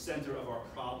at the center of our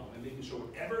problem and making sure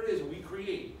whatever it is that we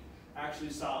create actually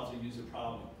solves a user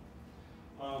problem?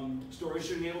 Stories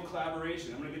should enable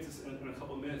collaboration. I'm going to get to this in a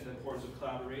couple of minutes, the importance of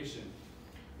collaboration.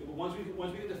 But once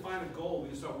we define a goal, we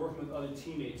can start working with other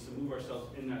teammates to move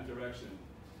ourselves in that direction.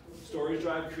 Stories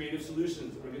drive creative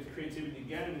solutions. We're going to get to creativity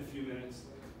again in a few minutes.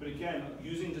 But again,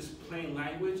 using just plain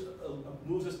language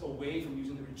moves us away from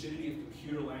using the rigidity of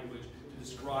computer language to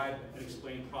describe and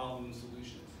explain problems and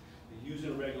solutions. They use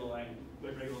regular language.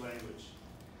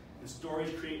 And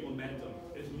stories create momentum.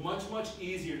 It's much, much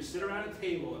easier to sit around a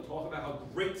table and talk about how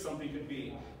great something could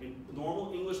be in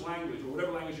normal English language, or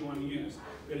whatever language you want to use,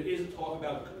 than it is to talk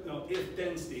about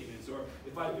if-then statements, or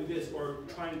if I do this, or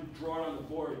trying to draw it on the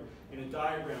board in a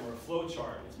diagram or a flow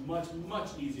chart. It's much, much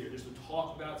easier just to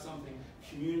talk about something,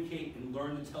 communicate, and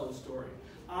learn to tell the story.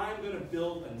 I'm going to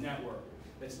build a network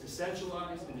that's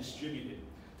decentralized and distributed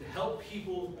to help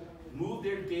people move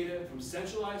their data from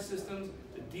centralized systems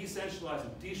to decentralized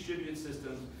and distributed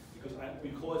systems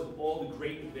because of all the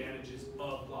great advantages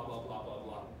of blah, blah, blah, blah,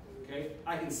 blah. Okay?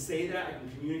 I can say that, I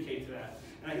can communicate to that.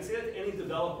 And I can say that to any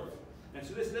developer. And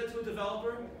so they say that to a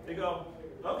developer, they go,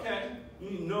 okay, you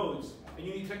need nodes, and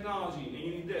you need technology, and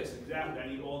you need this. Exactly, I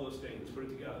need all those things. Let's put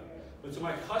it together. But to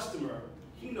my customer,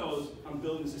 he knows I'm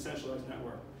building this decentralized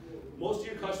network. Most of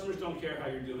your customers don't care how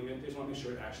you're doing it. They just want to make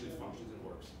sure it actually functions and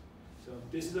works. So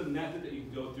this is a method that you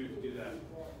can go through to do that.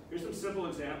 Here's some simple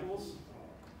examples.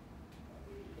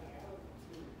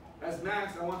 As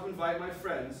Max, I want to invite my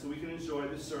friends so we can enjoy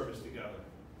this service together.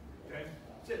 Okay?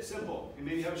 It's simple. And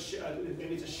maybe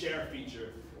maybe it's a share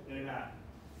feature in an app.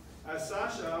 As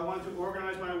Sasha, I want to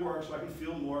organize my work so I can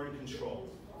feel more in control.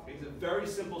 Okay? It's a very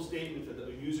simple statement that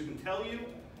the user can tell you,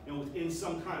 within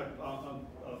some kind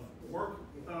of work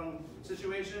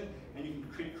situation, and you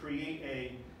can create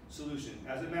a solution.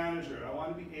 As a manager, I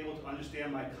want to be able to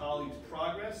understand my colleagues'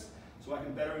 progress so I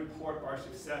can better report our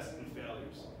success and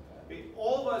failures. Okay?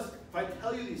 All of us, if I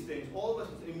tell you these things, all of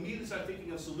us immediately start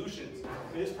thinking of solutions.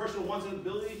 Okay? This person wants an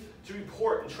ability to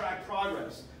report and track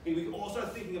progress. Okay? We can all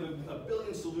start thinking of a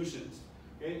billion solutions.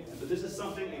 Okay? But this is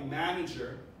something a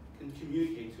manager can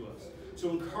communicate to us. So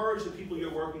encourage the people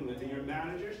you're working with and your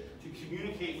managers to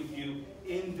communicate with you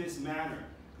in this manner.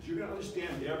 Because you're going to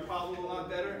understand their problem a lot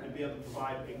better and be able to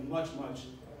provide a much, much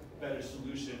better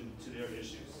solution to their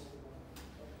issues.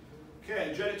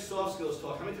 Okay, dreaded soft skills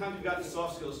talk. How many times have you got the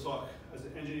soft skills talk as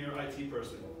an engineer or IT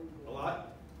person? A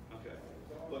lot? Okay.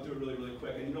 I'll go through it really, really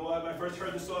quick. And you know what? When I first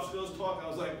heard the soft skills talk, I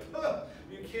was like, are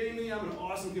you kidding me? I'm an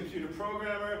awesome computer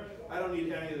programmer. I don't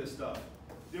need any of this stuff.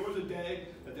 There was a day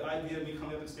that the idea of me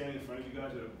coming up and standing in front of you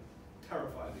guys would have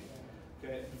terrified me.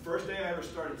 Okay? The first day I ever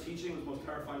started teaching was the most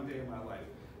terrifying day of my life.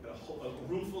 A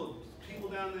room full of people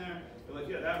down there. They're like,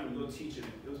 yeah, that room, go teach it.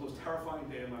 It was the most terrifying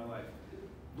day of my life.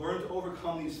 Learn to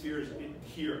overcome these fears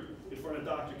here, in front of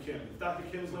Dr. Kim. If Dr.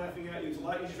 Kim's laughing at you, it's a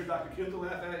lot easier for Dr. Kim to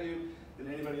laugh at you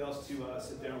than anybody else to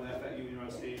sit there and laugh at you when you're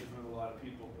on stage in front of a lot of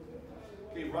people.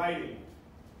 Okay, writing.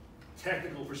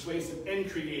 Technical, persuasive, and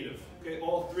creative. Okay,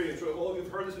 all three. I'm sure all of you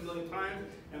have heard this a million times.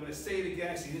 And I'm going to say it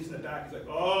again. See this in the back. It's like,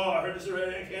 oh, I heard this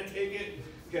already. I can't take it.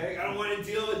 Okay, I don't want to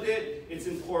deal with it. It's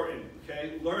important.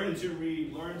 Okay, learn to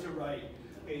read, learn to write.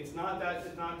 Okay, it's not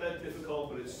that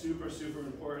difficult, but it's super, super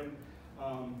important.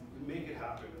 Make it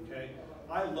happen. Okay,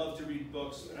 I love to read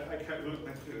books. I can't look.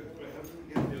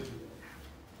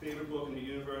 Favorite book in the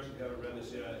universe. If you haven't read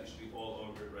this yet, you should be all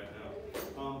over it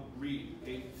right now. Read.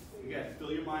 Okay? Again,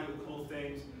 fill your mind with cool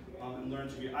things. And learn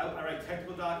to read. I write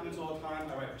technical documents all the time,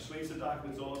 I write persuasive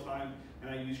documents all the time, and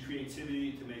I use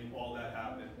creativity to make all that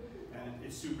happen. And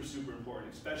it's super, super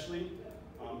important, especially,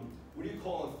 what do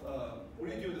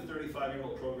you do with a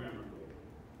 35-year-old programmer?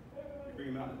 You bring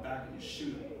him out in the back and you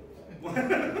shoot him.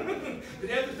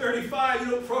 But after 35,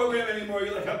 you don't program anymore,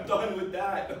 you're like, I'm done with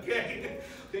that, okay?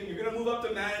 Okay, you're gonna move up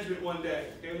to management one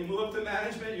day. Okay, when you move up to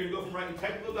management, you're gonna go from writing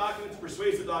technical documents to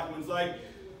persuasive documents like,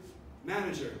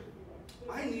 manager,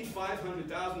 I need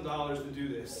 $500,000 to do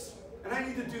this. And I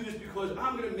need to do this because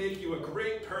I'm going to make you a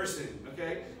great person,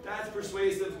 okay? That's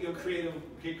persuasive,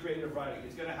 creative writing.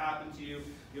 It's going to happen to you.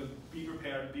 Be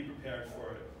prepared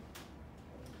for it.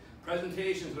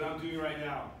 Presentations, what I'm doing right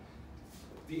now.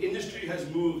 The industry has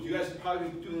moved. You guys have probably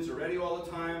been doing this already all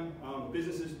the time.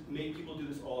 Businesses make people do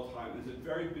this all the time. There's a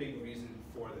very big reason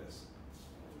for this.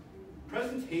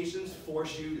 Presentations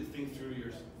force you to think through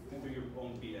your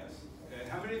own BS. Okay?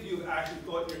 How many of you have actually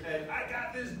thought in your head, I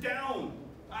got this down,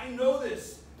 I know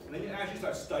this, and then you actually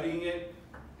start studying it,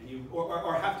 and you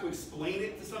or have to explain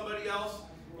it to somebody else,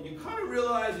 and you kind of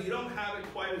realize that you don't have it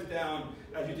quite as down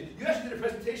as you did. You actually did a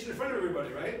presentation in front of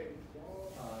everybody, right?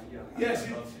 Yeah. Yes.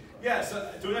 Yeah.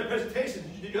 So during that presentation,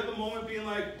 did you have a moment being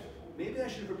like, maybe I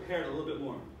should have prepared a little bit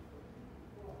more?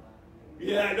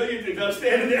 Yeah, I know you did. I was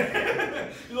standing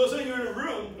there. Because all of a sudden you're in a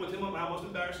room. Want to tell me my most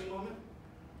embarrassing moment?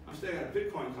 I'm standing at a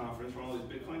Bitcoin conference for all these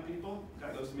Bitcoin people.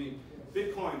 Guy goes to me,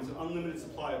 Bitcoin is an unlimited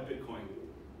supply of Bitcoin.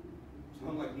 And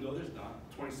I'm like, no, there's not.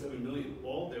 27 million,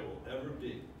 all there will ever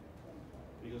be. And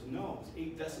he goes, no, it's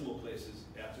 8 decimal places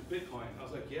after Bitcoin. I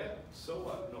was like, yeah, so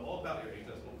what? I know all about your 8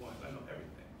 decimal points. I know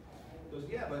everything. He goes,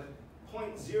 yeah, but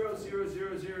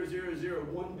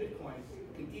 0.0000001 Bitcoin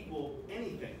can equal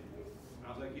anything. And I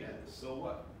was like, yeah, so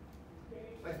what?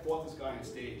 I fought this guy on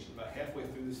stage. About halfway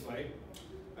through this fight,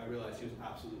 I realized he was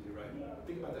absolutely right.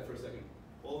 Think about that for a second.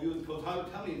 All of you would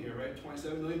tell me in here, right?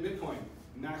 27 million Bitcoin,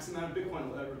 max amount of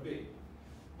Bitcoin will ever be.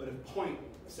 But if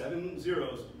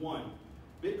 0.701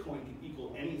 Bitcoin can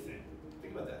equal anything,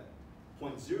 think about that.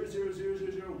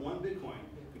 0.00001 Bitcoin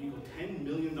could equal $10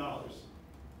 million.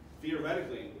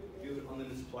 Theoretically, if you have an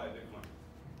unlimited supply of Bitcoin.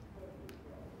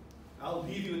 I'll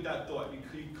leave you with that thought. You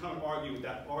come argue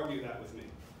that with me.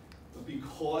 But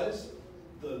because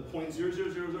the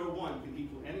 0.00001 can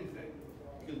equal anything,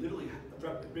 you can literally,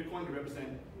 Bitcoin can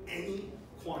represent any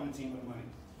quantity of money.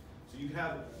 So you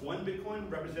have 1 Bitcoin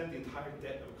represent the entire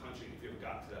debt of a country if you ever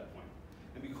got to that point.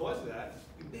 And because of that,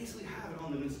 you basically have an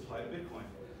unlimited supply of Bitcoin.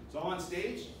 So I'm on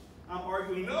stage, I'm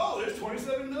arguing, no, there's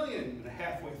 27 million. And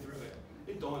halfway through it,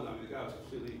 it dawned on me, the guy was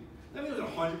completely, I mean, it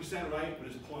was 100% right, but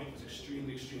his point was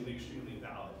extremely, extremely, extremely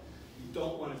valid. You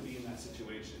don't want to be in that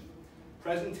situation.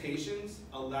 Presentations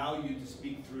allow you to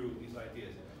speak through these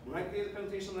ideas. When I gave the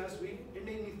presentation last week, it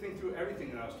made me think through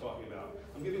everything that I was talking about.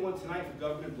 I'm giving one tonight for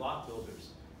government block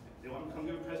builders. They want me to come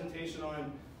give a presentation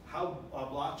on how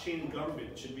blockchain and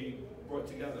government should be brought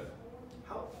together.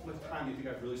 How much time do you think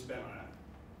I've really spent on that?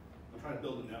 I'm trying to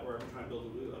build a network, I'm trying to build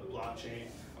a blockchain,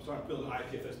 I'm trying to build an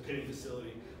IPFS pitting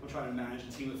facility, I'm trying to manage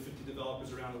a team of 50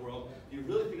 developers around the world. Do you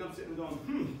really think I'm sitting and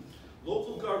going,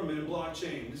 local government and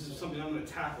blockchain, this is something I'm going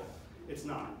to tackle? It's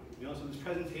not. You know, so this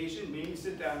presentation made me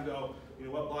sit down and go, you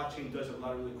know what, blockchain does have a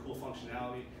lot of really cool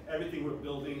functionality. Everything we're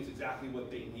building is exactly what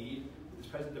they need.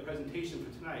 The presentation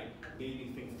for tonight made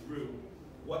me think through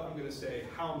what I'm going to say,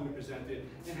 how I'm going to present it,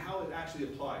 and how it actually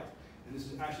applies. And this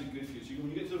is actually good for you. So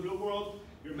when you get to the real world,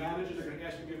 your managers are going to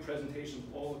ask you to give presentations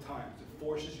all the time. It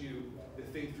forces you to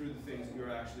think through the things that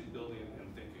you're actually building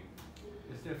and thinking.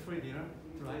 Is there free dinner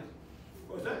tonight?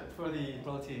 What was that? For the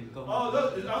blockchain.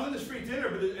 Oh, I'm in this free dinner,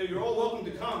 but you're all welcome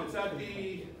to come. It's at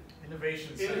the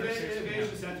Innovation Center.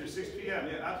 Innovation Center, 6 p.m.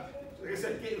 Yeah, like I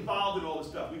said, get involved in all this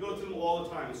stuff. We go to them all the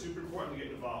time. It's super important to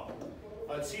get involved.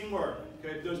 Teamwork.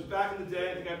 Okay, there was back in the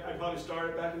day, I think I probably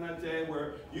started back in that day,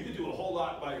 where you could do a whole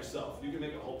lot by yourself. You can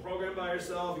make a whole program by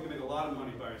yourself. You can make a lot of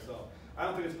money by yourself. I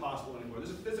don't think it's possible anymore.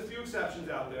 There's a few exceptions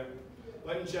out there,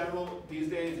 but in general, these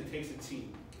days it takes a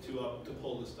team to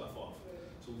pull this stuff off.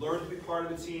 So learn to be part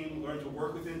of a team. Learn to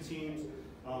work within teams.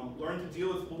 Learn to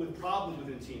deal with problems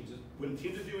within teams. When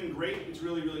teams are doing great, it's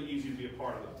really, really easy to be a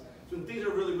part of them. So when things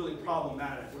are really, really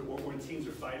problematic, when teams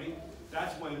are fighting,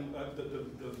 that's when the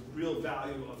real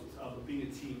value of being a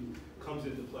team comes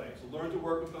into play. So learn to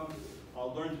work with them,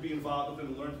 learn to be involved with them,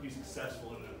 and learn to be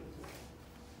successful in them.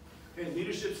 Okay,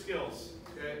 leadership skills.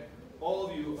 Okay, all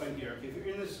of you are here. Okay, if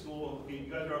you're in this school, okay, you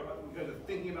guys are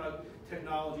thinking about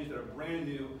technologies that are brand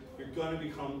new. You're going to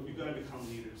become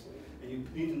leaders, and you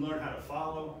need to learn how to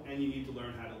follow, and you need to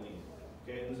learn how to lead.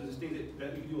 Okay, and there's this thing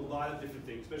that you can do a lot of different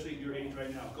things, especially at your age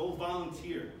right now. Go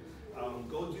volunteer.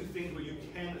 Go do things where you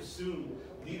can assume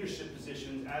leadership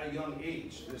positions at a young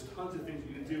age. There's tons of things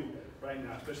you can do right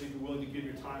now, especially if you're willing to give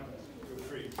your time for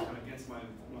free. It's kind of against my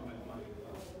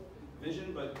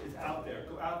vision, but it's out there.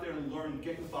 Go out there and learn,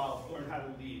 get involved, learn how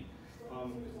to lead.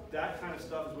 That kind of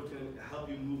stuff is what's going to help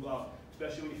you move up,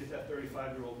 especially when you hit that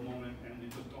 35-year-old moment and you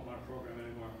just don't want to program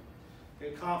anymore.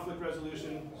 Okay, conflict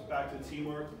resolution, back to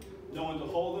teamwork. Know when to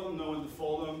hold them, know when to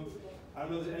fold them. I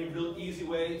don't know if there's any real easy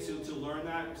way to learn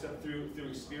that except through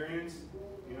experience,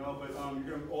 you know, but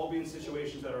you're going to all be in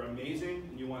situations that are amazing,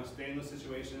 and you want to stay in those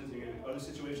situations. You're going to be in other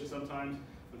situations sometimes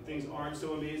when things aren't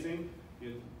so amazing.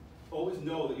 You always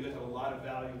know that you guys have a lot of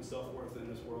value and self-worth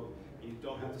in this world, and you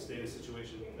don't have to stay in a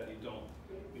situation that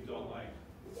you don't like.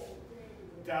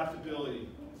 Adaptability.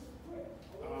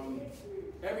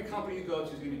 Every company you go to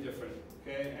is going to be different,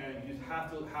 okay, and you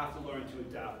have to learn to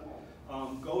adapt.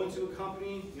 Go into a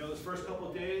company, you know, those first couple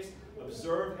of days,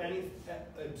 observe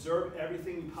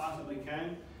everything you possibly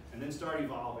can, and then start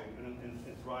evolving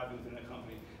and thriving within a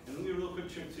company. And let me give you a real quick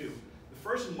trick too. The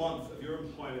first month of your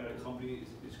employment at a company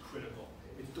is critical.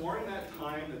 It's during that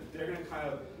time that they're going to kind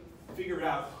of figure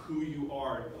out who you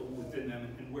are within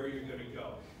them and where you're going to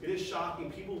go. It is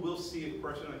shocking. People will see a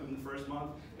person in the first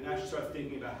month and actually start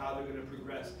thinking about how they're going to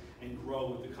progress and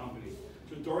grow with the company.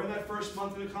 So during that first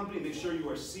month in the company, make sure you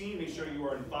are seen, make sure you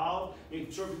are involved,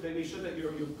 make sure that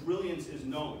your brilliance is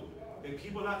known. And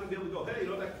people are not going to be able to go, hey, you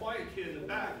know that quiet kid in the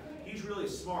back, he's really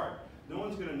smart. No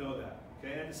one's going to know that.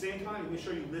 Okay, and at the same time, make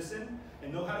sure you listen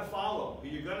and know how to follow.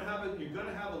 You're gonna have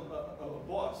a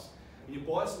boss, and your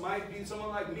boss might be someone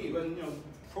like me, but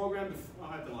programmed.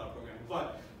 Well, I've done a lot of programming,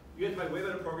 but you have to write way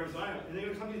better programs than I am, and they're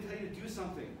gonna come to you and tell you to do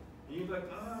something, and you're like,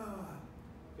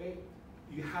 okay.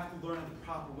 You have to learn the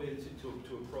proper way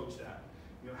to approach that.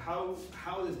 How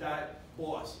does that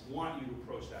boss want you to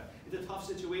approach that? It's a tough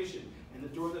situation,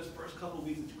 and during those first couple of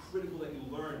weeks, it's critical that you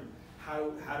learn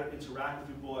how to interact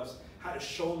with your boss, how to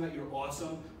show him that you're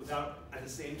awesome without at the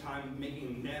same time making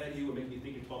him mad at you or making you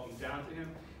think you're talking down to him.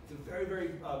 It's a very,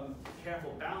 very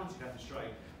careful balance you have to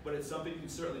strike, but it's something you can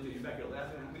certainly do. You're back here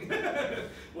laughing at me.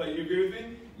 What, you agree with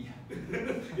me? Yeah.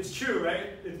 It's true,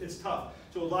 right? It's tough.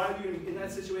 So a lot of you are in that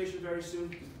situation very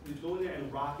soon. You go in there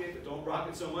and rock it, but don't rock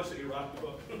it so much that you rock the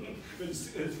boat. It's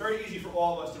very easy for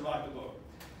all of us to rock the boat.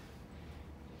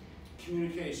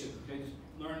 Communication, okay? Just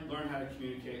learn how to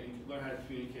communicate and learn how to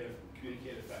communicate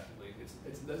effectively.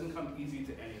 It doesn't come easy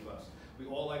to any of us. We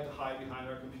all like to hide behind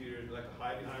our computers. We like to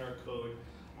hide behind our code.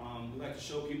 We like to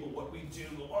show people what we do.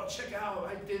 Oh, check out,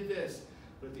 I did this.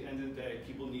 But at the end of the day,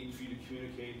 people need for you to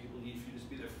communicate. People need for you to just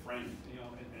be their friend,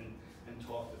 and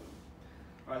talk to them.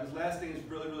 All right, this last thing is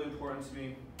really, really important to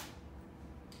me.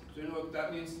 So you know what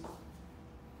that means?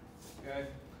 Okay,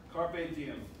 carpe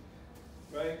diem.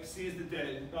 Right, seize the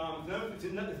dead.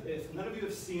 If none of you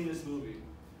have seen this movie,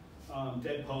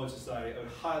 Dead Poets Society, I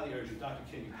would highly urge you, Dr.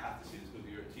 King, you have to see this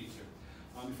movie. You're a teacher.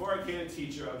 Before I became a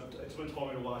teacher, someone told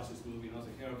me to watch this movie, and I was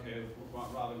like, yeah, okay,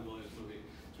 Robin will this movie.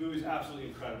 This movie is absolutely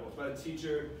incredible. It's about a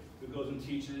teacher who goes and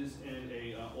teaches in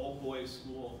a all-boys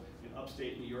school in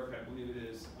upstate New York, I believe it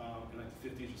is, in like the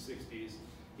 50s or 60s.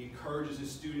 He encourages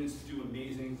his students to do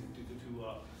amazing,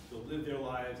 to live their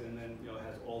lives, and then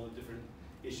has all the different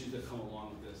issues that come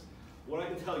along with this. What I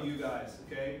can tell you guys,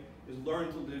 okay, is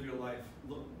learn to live your life.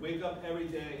 Wake up every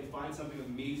day and find something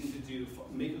amazing to do.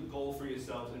 Make a goal for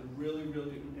yourselves and really,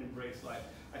 really embrace life.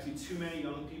 I see too many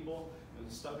young people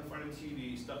stuck in front of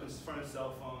TV, stuck in front of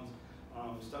cell phones,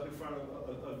 stuck in front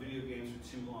of video games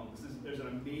for too long. There's an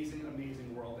amazing,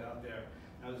 amazing world out there.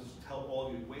 And I just tell all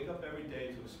of you, wake up every day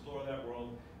to explore that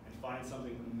world and find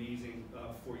something amazing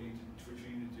for you to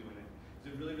do in it.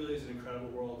 It really, really is an incredible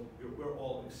world. We're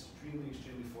all extremely,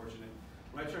 extremely fortunate.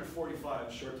 When I turned 45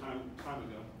 a short time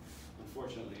ago,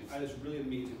 unfortunately, I had this really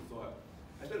amazing thought.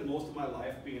 I spent most of my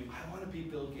life being, I want to be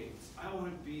Bill Gates. I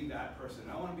want to be that person.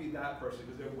 I want to be that person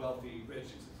because they're wealthy,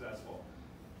 rich, and successful.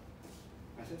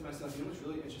 I said to myself, you know what's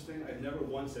really interesting? I've never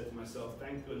once said to myself,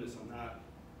 thank goodness I'm not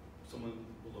someone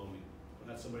below me. I'm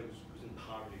not somebody who's in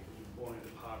poverty, who's born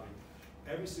into poverty.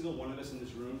 Every single one of us in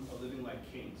this room are living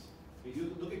like kings. If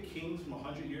you look at kings from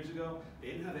 100 years ago,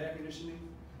 they didn't have air conditioning.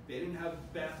 They didn't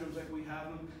have bathrooms like we have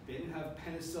them. They didn't have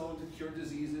penicillin to cure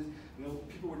diseases.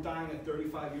 People were dying at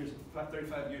 35 years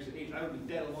of age. I would have been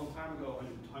dead a long time ago,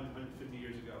 150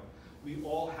 years ago. We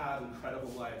all have incredible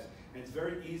lives. And it's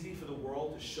very easy for the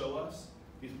world to show us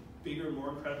these bigger, more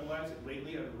incredible lives.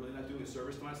 Lately, I've been really not doing a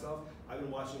service to myself. I've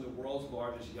been watching the world's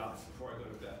largest yachts before I go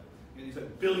to bed. These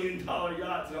like billion-dollar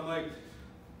yachts. And I'm like,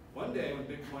 one day when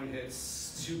Bitcoin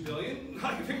hits 2 billion,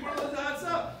 I can pick one of those yachts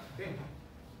up. Okay.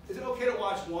 Is it okay to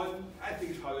watch one? I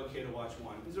think it's probably okay to watch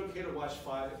one. Is it okay to watch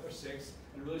 5 or 6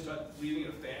 and really start leaving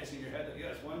a fantasy in your head that,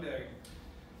 yes, one day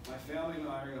my family and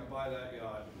I are going to buy that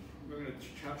yacht and we're going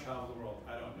to travel the world?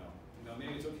 I don't know.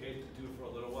 Maybe it's okay to do it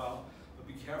for a little while, but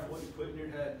be careful what you put in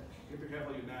your head. Be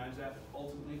careful how you manage that. But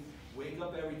ultimately, wake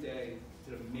up every day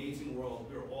to an amazing world.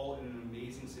 We're all in an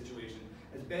amazing situation.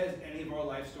 As bad as any of our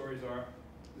life stories are,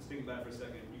 let's think about it for a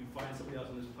second. You can find somebody else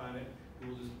on this planet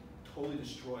who will just totally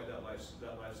destroy that life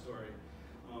story.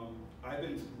 I've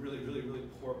been to really, really, really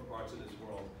poor parts of this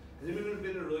world. Has anyone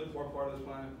been in a really poor part of this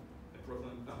planet? Like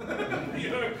Brooklyn, New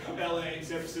York, LA,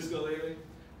 San Francisco lately?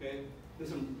 Okay,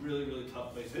 there's some really, really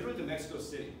tough places. Have you been to Mexico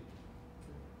City?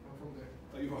 I'm from there.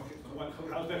 Oh, you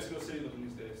are. How's Mexico City looking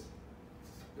these days?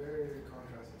 It's very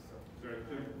contrasting stuff. Very.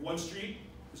 One street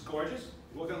is gorgeous.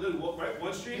 You walk down right?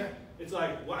 One street, yeah. It's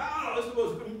like, wow, this is the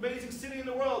most amazing city in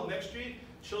the world. Next street,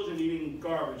 children eating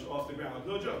garbage off the ground.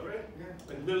 No joke, right? Yeah.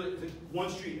 Like literally, it's like one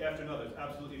street after another. It's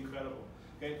absolutely incredible.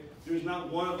 Okay? There's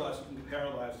not one of us who can compare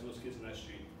our lives to those kids in that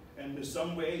street. And there's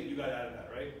some way you got out of that,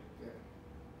 right? Yeah.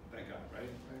 Thank God, right?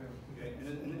 I know. Okay?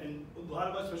 And a lot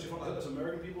of us, especially for us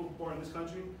American people born in this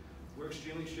country, we're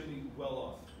extremely, extremely well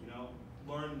off.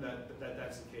 Learn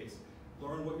that's the case.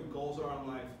 Learn what your goals are in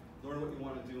life. Learn what you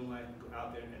want to do in life. Go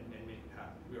out there and make it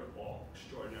happen. We are all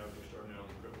extraordinarily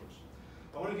privileged.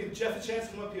 I want to give Jeff a chance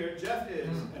to come up here. Jeff is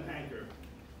an anchor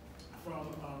from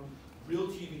Real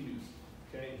TV News.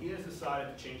 Okay, he has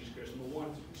decided to change his career. So number one,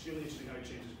 it's extremely interesting how he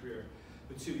changed his career.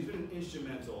 But two, he's been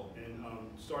instrumental in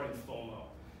starting FOMO.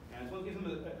 And I just want to give him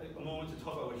a moment to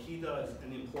talk about what he does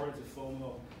and the importance of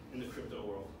FOMO in the crypto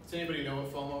world. Does anybody know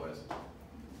what FOMO is?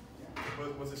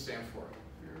 What's it stand for?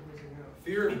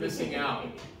 Fear of missing out. Fear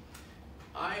of missing out.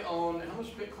 I own, how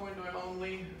much Bitcoin do I own,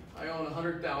 Lee? I own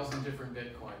 100,000 different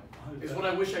Bitcoin, is what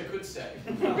I wish I could say.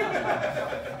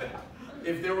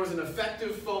 If there was an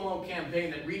effective FOMO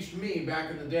campaign that reached me back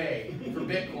in the day for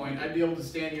Bitcoin, I'd be able to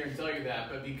stand here and tell you that.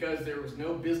 But because there was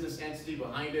no business entity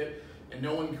behind it, and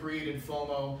no one created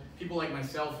FOMO, people like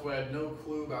myself who had no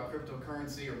clue about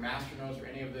cryptocurrency or masternodes or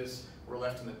any of this were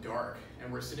left in the dark.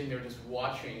 And we're sitting there just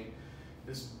watching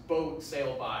this boat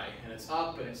sail by, and it's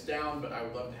up and it's down, but I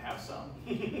would love to have some.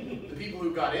 The people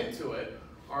who got into it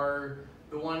are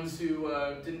the ones who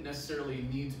didn't necessarily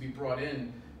need to be brought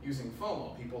in using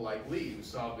FOMO. People like Lee, who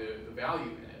saw the value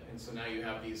in it. And so now you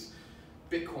have these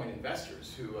Bitcoin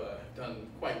investors who have done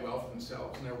quite well for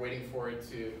themselves, and they're waiting for it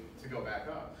to go back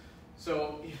up.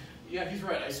 So, yeah, he's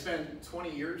right. I spent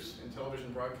 20 years in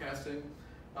television broadcasting.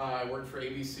 I worked for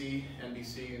ABC,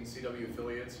 NBC, and CW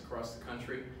affiliates across the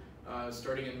country,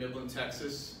 starting in Midland,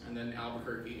 Texas, and then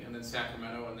Albuquerque, and then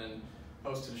Sacramento, and then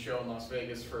hosted a show in Las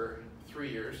Vegas for 3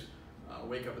 years.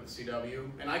 Wake Up at the CW.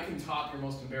 And I can top your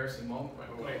most embarrassing moment, by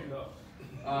the way.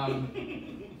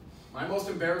 My most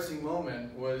embarrassing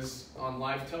moment was on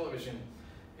live television.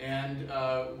 And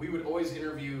we would always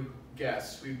interview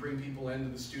guests. We'd bring people into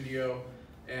the studio,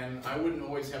 and I wouldn't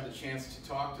always have the chance to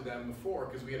talk to them before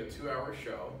because we had a 2-hour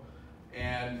show,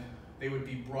 and they would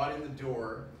be brought in the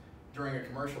door during a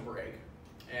commercial break,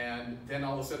 and then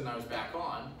all of a sudden I was back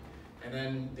on, and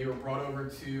then they were brought over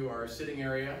to our sitting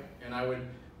area, and I would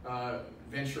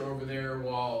venture over there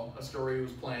while a story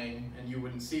was playing, and you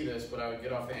wouldn't see this, but I would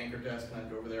get off the anchor desk and I'd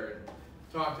go over there and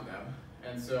talk to them.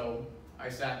 And so I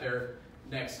sat there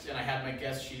next, and I had my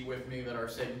guest sheet with me that our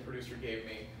segment producer gave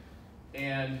me,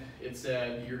 and it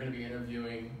said, you're going to be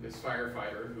interviewing this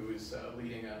firefighter who is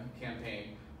leading a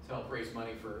campaign to help raise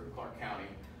money for Clark County,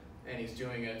 and he's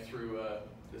doing it through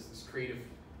this creative,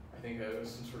 I think it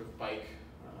was some sort of bike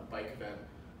event.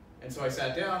 And so I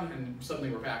sat down, and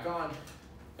suddenly we're back on.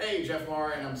 Hey, Jeff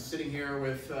Marr, and I'm sitting here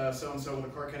with so-and-so with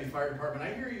the Clark County Fire Department.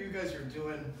 I hear you guys are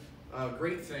doing a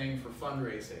great thing for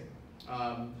fundraising.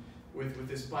 With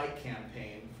this bike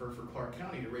campaign for Clark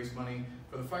County to raise money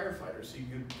for the firefighters so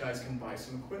you guys can buy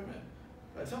some equipment.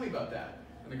 Tell me about that.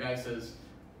 And the guy says,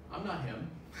 I'm not him.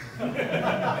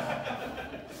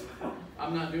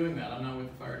 I'm not doing that. I'm not with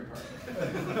the fire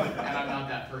department. And I'm not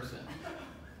that person.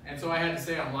 And so I had to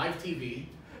say on live TV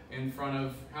in front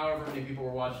of however many people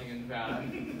were watching in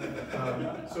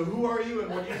Nevada. So who are you and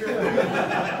what are you doing?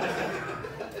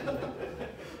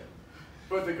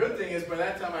 But the good thing is, by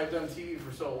that time I'd done TV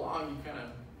for so long, you kind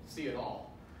of see it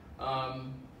all.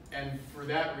 And for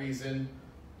that reason,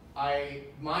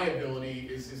 my ability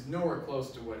is nowhere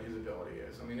close to what his ability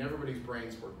is. I mean, everybody's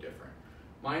brains work different.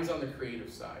 Mine's on the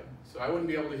creative side. So I wouldn't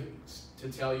be able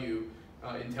to tell you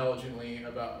intelligently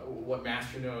about what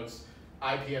masternodes,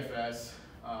 IPFS,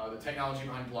 the technology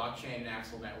behind blockchain and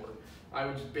Axel Network. I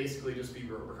would basically just be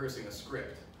rehearsing a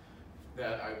script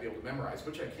that I'd be able to memorize,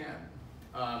 which I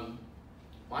can.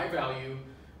 My value,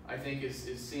 I think, is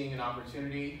seeing an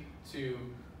opportunity to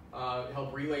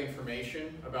help relay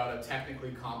information about a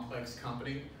technically complex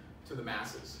company to the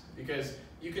masses. Because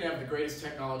you can have the greatest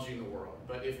technology in the world,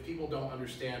 but if people don't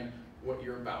understand what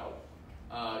you're about,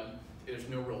 there's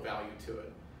no real value to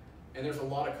it. And there's a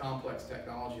lot of complex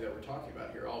technology that we're talking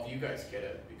about here. All of you guys get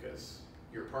it because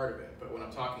you're part of it. But when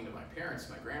I'm talking to my parents,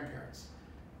 my grandparents,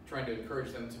 trying to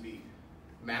encourage them to be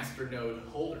masternode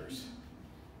holders,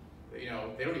 you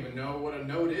know, they don't even know what a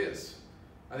node is.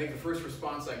 I think the first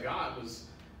response I got was,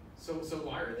 so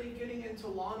why are they getting into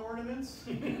lawn ornaments?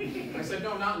 I said,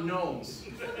 no, not gnomes.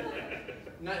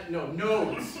 No,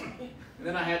 nodes. And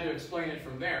then I had to explain it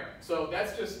from there. So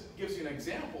that just gives you an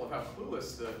example of how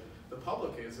clueless the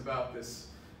public is about this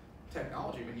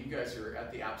technology. I mean, you guys are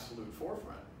at the absolute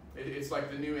forefront. It's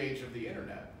like the new age of the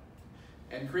internet.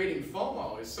 And creating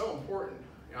FOMO is so important.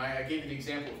 You know, I gave you the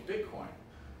example of Bitcoin.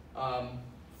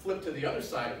 Flip to the other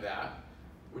side of that,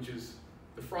 which is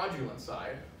the fraudulent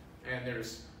side, and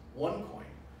there's OneCoin,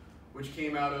 which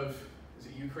came out of, is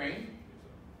it Ukraine?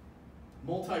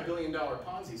 Multi-billion-dollar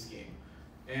Ponzi scheme.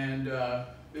 And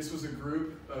this was a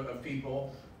group of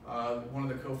people. One of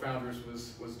the co-founders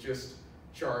was just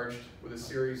charged with a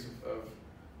series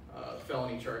of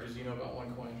felony charges. You know about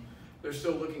OneCoin. They're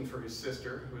still looking for his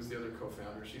sister, who is the other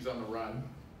co-founder. She's on the run.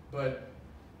 But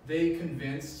they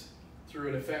convinced, through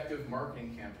an effective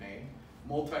marketing campaign,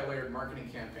 multi-layered marketing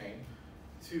campaign,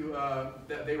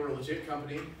 that they were a legit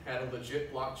company, had a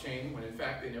legit blockchain, when in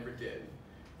fact they never did.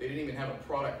 They didn't even have a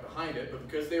product behind it, but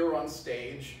because they were on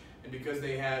stage and because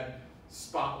they had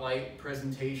spotlight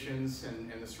presentations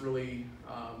and this really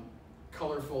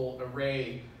colorful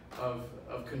array of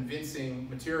convincing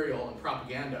material and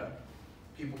propaganda,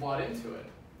 people bought into it,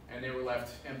 and they were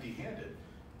left empty-handed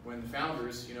when the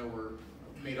founders, were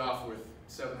made off with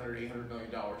 $700, $800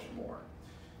 million or more.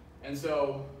 And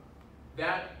so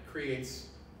that creates,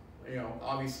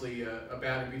 obviously a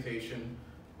bad reputation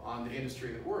on the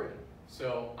industry that we're in.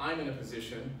 So I'm in a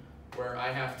position where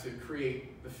I have to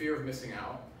create the fear of missing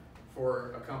out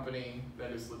for a company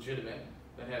that is legitimate,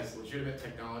 that has legitimate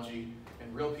technology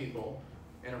and real people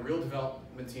and a real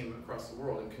development team across the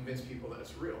world, and convince people that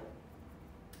it's real.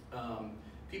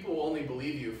 People will only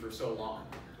believe you for so long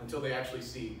until they actually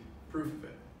see proof of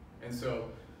it. And so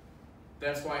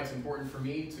that's why it's important for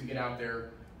me to get out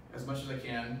there as much as I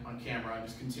can on camera and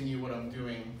just continue what I'm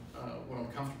doing, what I'm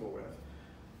comfortable with.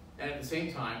 And at the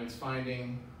same time, it's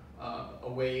finding a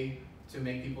way to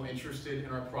make people interested in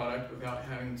our product without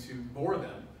having to bore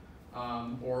them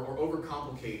or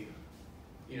overcomplicate,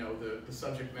 the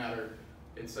subject matter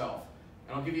itself.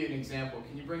 And I'll give you an example.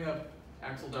 Can you bring up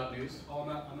Axel.news? Oh, I'm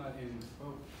not in.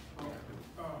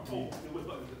 What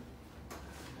button is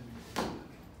it?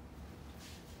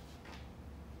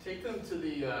 Take them to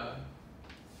the,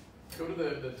 go to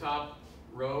the top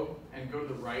row and go to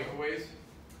the right a ways.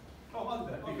 Oh, I'll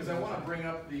do that. Because I want to bring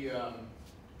up the,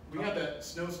 we had that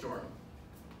snowstorm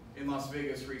in Las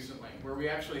Vegas recently, where we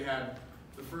actually had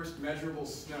the first measurable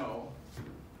snow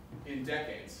in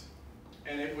decades.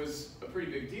 And it was a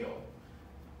pretty big deal.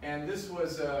 And this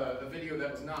was a video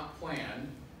that was not planned,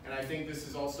 and I think this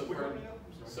is also part of,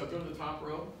 so go to the top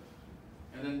row,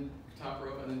 and then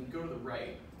go to the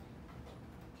right.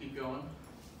 Keep going.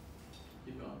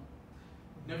 Keep going.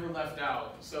 Never left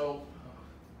out. So,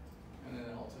 and then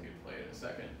I'll tell you to play it in a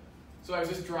second. So I was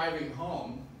just driving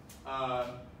home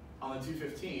on the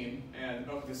 215, and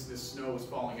this snow was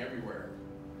falling everywhere.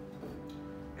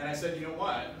 And I said, you know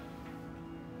what?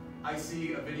 I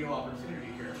see a video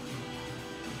opportunity here.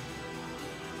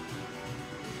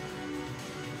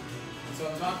 And so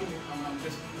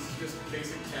this is just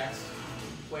basic text,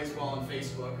 plays well on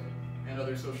Facebook and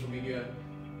other social media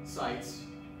sites,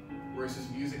 where it's just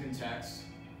music and text.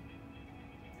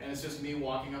 And it's just me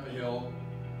walking up a hill,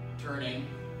 turning.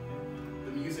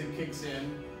 The music kicks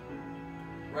in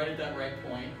right at that right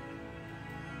point.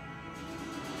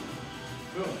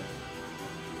 Boom.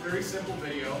 Very simple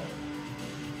video,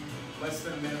 less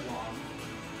than a minute long.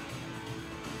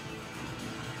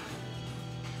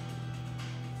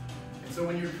 And so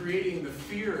when you're creating the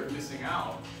fear of missing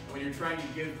out, when you're trying to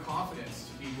give confidence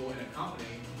to people in a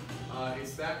company,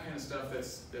 it's that kind of stuff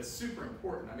that's super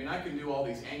important. I mean, I can do all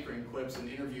these anchoring clips and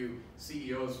interview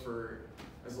CEOs for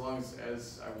as long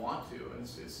as I want to, and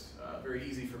it's very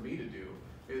easy for me to do.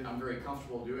 I'm very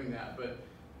comfortable doing that, but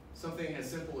something as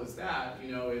simple as that,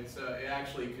 it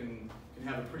actually can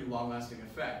have a pretty long-lasting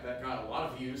effect. That got a lot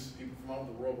of views. People from all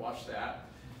over the world watch that.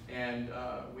 And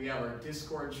we have our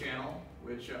Discord channel,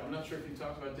 which I'm not sure if you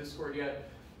talked about Discord yet.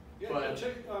 Yeah, but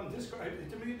check Discord. I'm so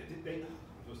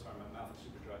sorry, my mouth is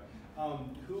super dry.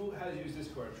 Who has used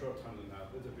Discord? Show up tons of that.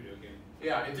 It's a video game.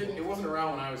 Yeah, it wasn't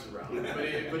around when I was around,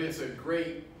 but it's a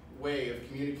great way of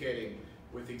communicating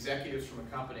with executives from a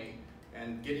company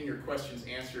and getting your questions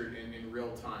answered in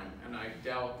real time. And I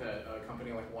doubt that a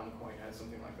company like OneCoin has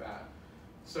something like that.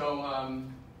 So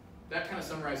that kind of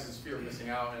summarizes fear of missing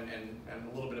out and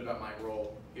a little bit about my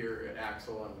role here at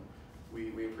Axel. And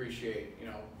we appreciate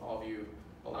all of you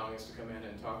allowing us to come in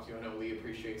and talk to you. I know Lee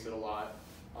appreciates it a lot.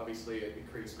 Obviously,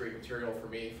 it creates great material for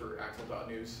me for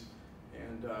Axel.news.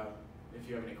 And if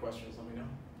you have any questions, let me know.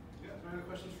 Yeah, any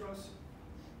questions for us?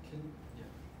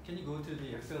 Can you go to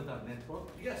the Excel.network?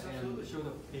 Yes, absolutely. And show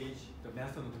the page, the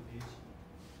masternode page.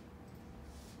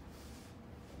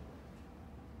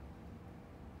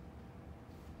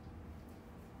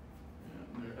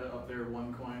 Yeah, they're up there,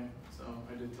 OneCoin. So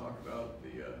I did talk about the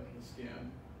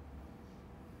scan.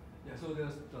 Yeah, so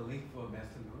there's the link for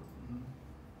masternode. Mm-hmm.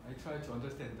 I tried to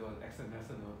understand the Excel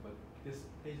masternode, but this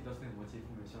page doesn't have much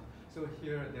information. So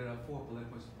here there are 4 bullet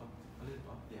points up, a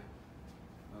little up, yeah.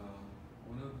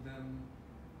 One of them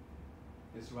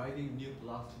is writing new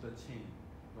blocks to the chain,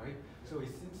 right? So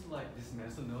it seems like this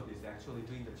masternode is actually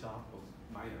doing the job of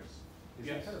miners. It's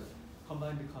Yes. kind of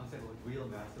combine the concept of real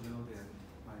masternode and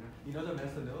miner. In other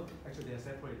masternode, actually they're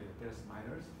separated. There's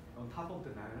miners. On top of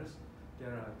the miners,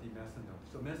 there are the masternode.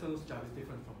 So masternode's job is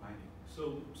different from mining.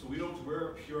 So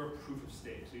we're a pure proof of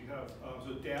stake. So you have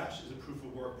so Dash is a proof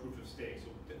of work, proof of stake. So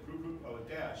proof of a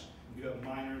Dash, you have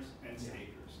miners and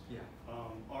stakers. Yeah.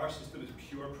 Our system is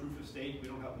pure proof of stake. We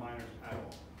don't have miners at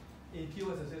all. in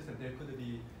POS system, there could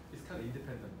be, it's kind of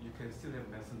independent. You can still have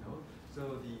master node.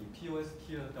 So the POS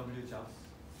tier W jobs,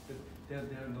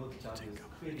 their node job is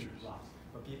creating blocks.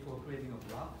 But before creating a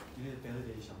block, you need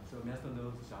validation. So master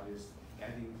node job is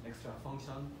adding extra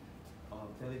function,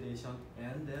 validation,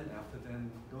 and then after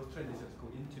then, those transitions go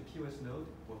into POS node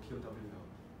or POW node.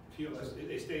 POS, So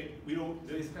they stay, we don't,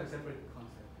 So it's kind of separate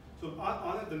concept. so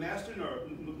on it, the master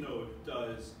node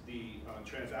does the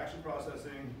transaction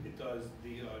processing, it does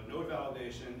the node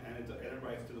validation, and it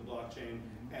writes to the blockchain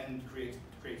and creates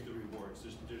the rewards.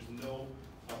 There's no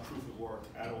proof of work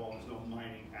at all. There's no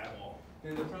mining at all.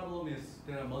 Then the problem is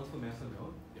there are multiple master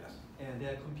nodes, Yes. and they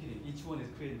are competing. Each one is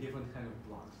creating different kind of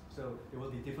blocks. So there will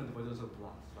be different versions of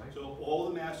blocks, right? So all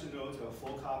the master nodes have a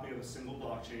full copy of a single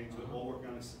blockchain, so they're all working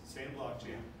on the same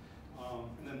blockchain.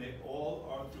 And then they all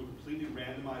are through a completely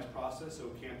randomized process, so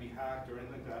it can't be hacked or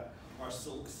anything like that.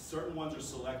 Certain ones are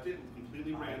selected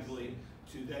completely randomly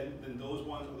to then those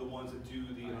ones are the ones that do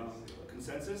the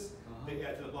consensus. They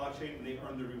add to the blockchain and they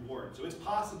earn the reward. So it's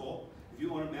possible if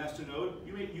you own a master node,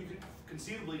 you could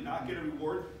conceivably not get a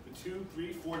reward for 2,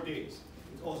 3, 4 days.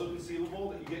 It's also conceivable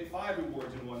that you get 5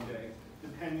 rewards in one day,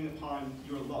 depending upon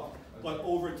your luck. But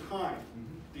over time,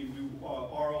 the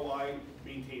ROI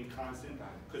maintained constant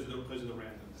because of the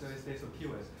random. So it's based on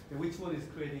POS. And which one is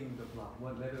creating the block?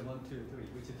 Level 1, 2, 3.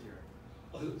 Which is here?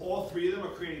 All 3 of them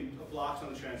are creating blocks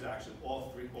on the transaction.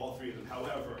 All three of them.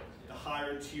 However, the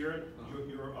higher tier,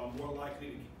 you're more likely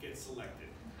to get selected.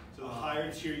 So the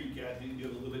higher tier you get, you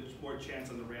have a little bit more chance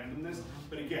on the randomness.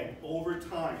 But again, over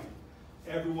time,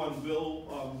 everyone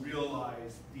will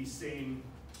realize the same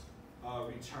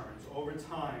returns. Over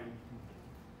time,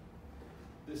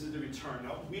 this is the return.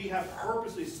 Now, we have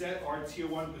purposely set our tier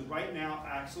 1 because right now,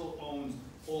 Axel owns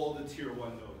all the tier 1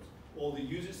 nodes. All the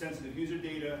user-sensitive user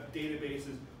data,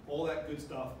 databases, all that good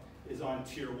stuff is on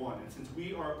tier 1. And since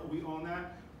we own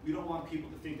that, we don't want people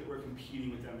to think that we're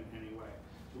competing with them in any way.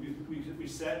 So we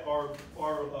set our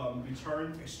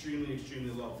return extremely,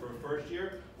 extremely low. For a first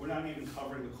year, we're not even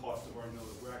covering the cost of our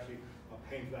nodes. We're actually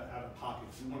paying for that out of pocket.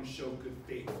 We want to show good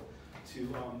faith to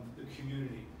the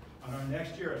community. On our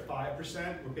next year at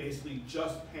 5%, we're basically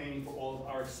just paying for all of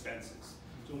our expenses.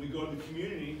 So when we go to the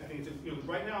community, I think it's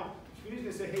right now, the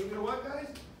community's gonna say, hey, you know what, guys?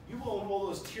 You own all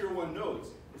those tier 1 nodes.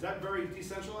 Is that very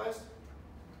decentralized?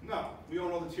 No, we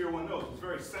own all the tier 1 nodes. It's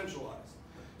very centralized.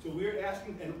 So we're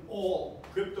asking, and all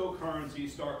cryptocurrencies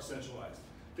start centralized.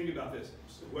 Think about this.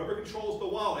 So whoever controls the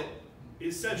wallet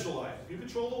is centralized. If you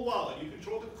control the wallet, you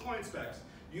control the coin specs,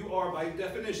 you are by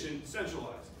definition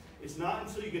centralized. It's not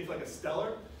until you get to like a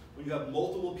Stellar, when you have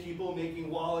multiple people making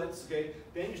wallets, okay,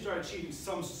 then you start achieving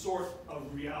some sort of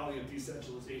reality of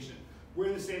decentralization. We're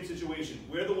in the same situation.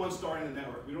 We're the ones starting the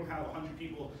network. We don't have 100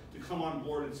 people to come on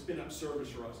board and spin up servers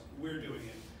for us. We're doing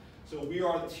it. So we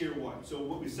are the tier 1. So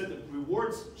what we said, the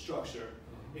rewards structure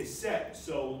is set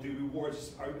so the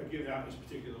rewards are given out in this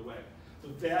particular way. The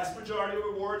vast majority of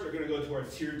rewards are going to go to our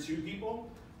tier 2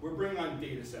 people. We're bringing on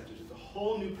data centers. It's a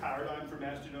whole new paradigm for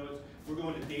masternodes. We're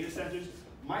going to data centers.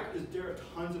 There are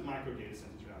tons of micro data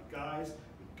centers around. Guys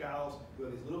and gals who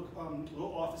have these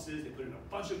little offices. They put in a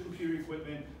bunch of computer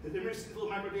equipment. They're little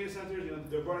micro data centers. You know,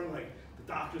 they're running like the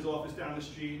doctor's office down the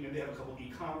street, and they have a couple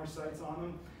e-commerce sites on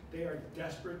them. They are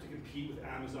desperate to compete with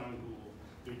Amazon and Google.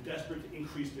 They're desperate to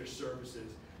increase their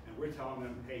services. And we're telling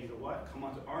them, hey, you know what? Come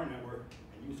onto our network,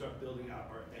 and you start building out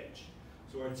our edge.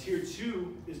 So our tier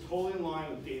 2 is totally in line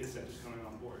with data centers coming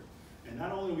on board. And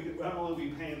not only are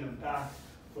we paying them back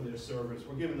for their servers,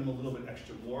 we're giving them a little bit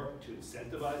extra more to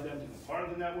incentivize them to be part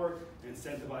of the network and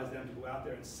incentivize them to go out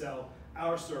there and sell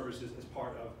our services as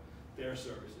part of their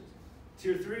services.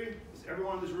 Tier 3 is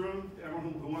everyone in this room,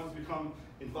 everyone who wants to become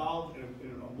involved in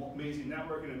an amazing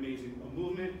network and amazing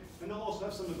movement, and they'll also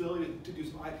have some ability to do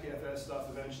some IPFS stuff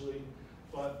eventually,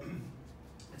 but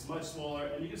it's much smaller.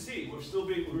 And you can see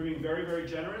we're being very, very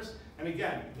generous. And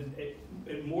again,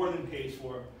 it more than pays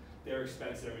for their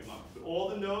expense every month. But all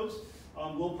the nodes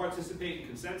will participate in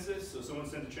consensus. So someone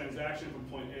sends a transaction from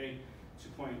point A to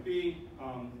point B.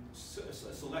 A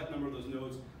select number of those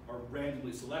nodes are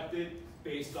randomly selected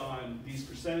based on these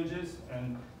percentages,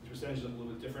 and these percentages are a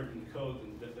little bit different in the code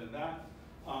than that.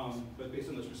 But based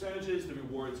on those percentages, the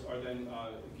rewards are then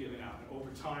given out. And over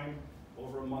time,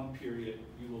 over a month period,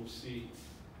 you will see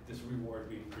this reward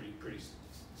being pretty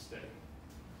steady.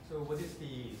 So what is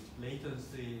the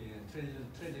latency and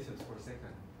transitions per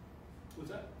second? What's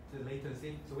that? The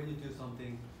latency. So when you do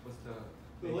something, what's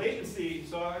the latency?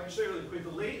 So I can show you really quick.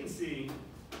 The latency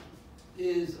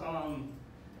is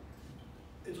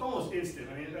it's almost instant.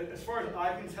 I mean, as far as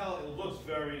I can tell, it looks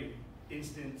very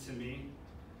instant to me.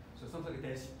 So something like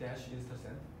dash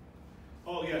instant.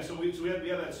 Oh yeah, so we have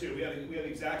that too. We have the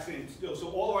exact same. So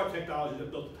all of our technologies are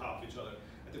built to top each other.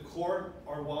 At the core,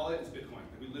 our wallet is Bitcoin.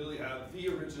 We literally have the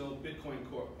original Bitcoin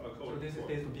core. So this is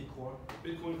based on Bitcore.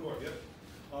 Bitcoin core, yep.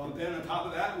 Then on top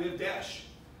of that, we have Dash.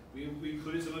 We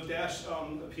included some of Dash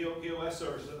POS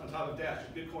services on top of Dash.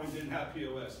 Bitcoin didn't have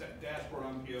POS. Dash brought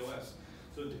on POS.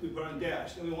 So we put on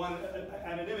Dash. Then we wanted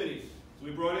anonymity. So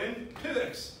we brought in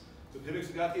PIVX. So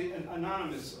PIVX got the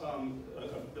anonymous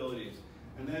abilities.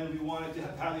 And then we wanted to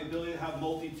have the ability to have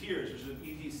multi-tiers, which is an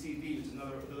EDCD, which is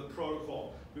another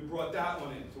protocol. We brought that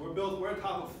one in. So we're on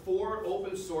top of 4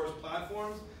 open source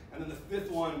platforms, and then the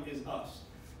 5th one is us.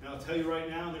 And I'll tell you right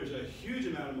now, there's a huge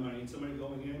amount of money in somebody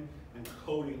going in and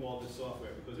coding all this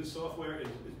software, because this software is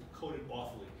coded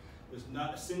awfully. There's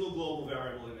not a single global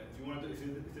variable in it. If you want to, if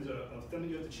there's something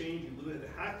you have to change, you literally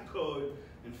have to hack the code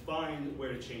and find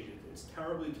where to change it. It's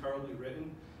terribly, terribly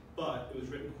written, but it was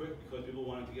written quick because people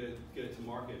wanted to get it to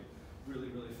market really,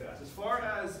 really fast. As far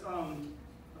as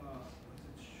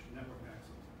network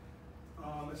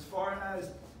access, as far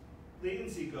as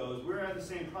latency goes, we're at the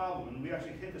same problem, and we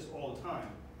actually hit this all the time.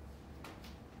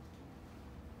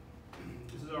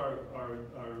 This is our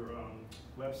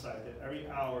website that every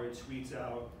hour it tweets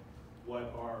out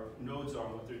what our nodes are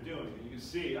and what they're doing. And you can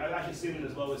see, I've actually seen it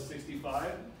as low as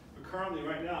 65, but currently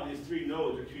right now these 3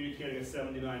 nodes are communicating at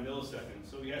 79 milliseconds.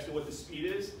 So if you ask me what the speed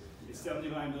is, it's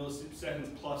 79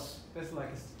 milliseconds plus. That's like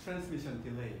a transmission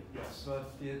delay. Yes.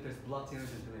 But there's block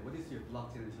generation delay. What is your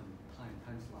block generation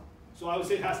time slot? So I would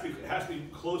say it has to be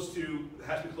close to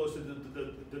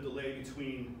the delay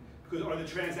between, because the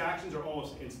transactions are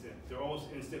almost instant. They're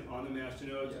almost instant on the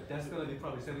masternodes. Yeah, that's going to be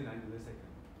probably 79 milliseconds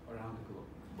around the globe.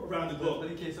 Around the globe.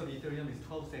 But in case of Ethereum, it's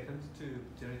 12 seconds to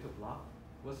generate a block.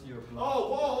 What's your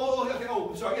block? Okay.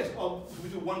 Oh, sorry. Yes. We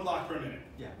do 1 block per minute.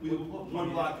 Yeah. We do 1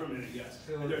 block per minute. Yes.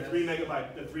 So and they're 3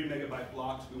 megabyte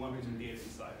blocks. We want to put some data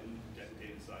inside and get the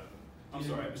data inside of them. I'm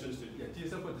sorry, I misunderstood. Yeah. Do you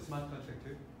support the smart contract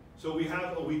too? So we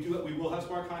will have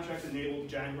smart contracts enabled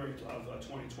January of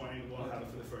 2020. We'll have it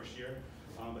for the first year.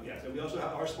 But yes, and we also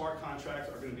have our smart contracts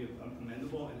are going to be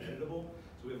amendable and editable.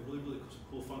 So we have really, really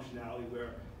cool functionality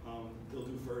where they'll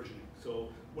do versioning. So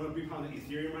one of the big problems with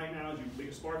Ethereum right now is you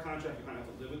make a smart contract, you kind of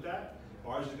have to live with that.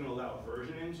 Ours is going to allow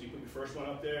versioning. So you put your first one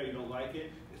up there, you don't like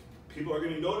it. People are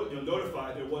going to be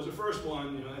notified there was a first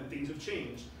one, and things have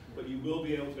changed. But you will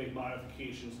be able to make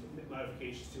modifications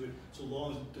to it, so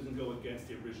long as it doesn't go against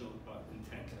the original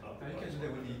intent of the. And you can do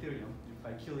that with Ethereum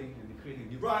by killing and creating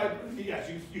new. Right. Yes,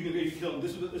 you can maybe kill them.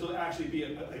 This will actually be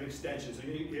an extension. So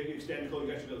you extend the code,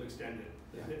 you actually be able to extend it.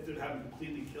 Yeah. Instead of having to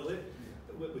completely kill it,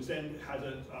 which then has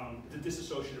a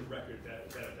disassociative record at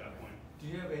that point. Do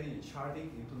you have any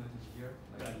charting implemented here?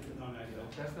 Like, No, not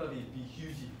yet. That's gonna be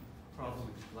huge problem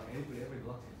with like every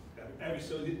blockchain.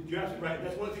 So you're absolutely right.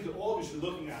 That's one of the things that all of you should be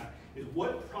looking at is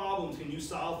what problems can you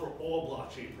solve for all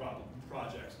blockchain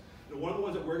projects. One of the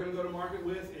ones that we're going to go to market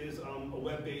with is a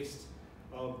web-based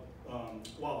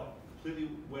wallet, completely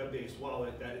web-based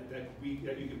wallet that you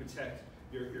can protect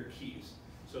your keys.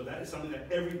 So that is something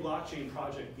that every blockchain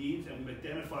project needs, and we've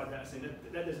identified that, saying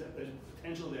that there's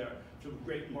potential there for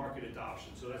great market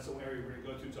adoption. So that's the area we're going to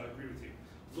go to. So I agree with you.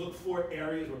 Look for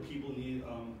areas where people need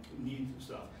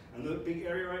stuff. And the big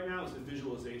area right now is the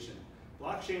visualization.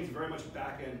 Blockchain is very much a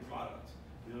back-end product.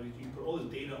 You can put all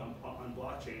this data on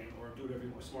blockchain or do whatever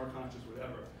you want, smart contracts,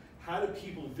 whatever. How do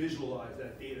people visualize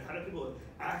that data? How do people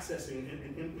accessing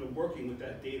and working with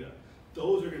that data?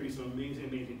 Those are going to be some amazing,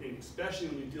 amazing things, especially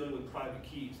when you're dealing with private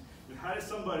keys. And how does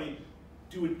somebody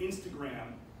do an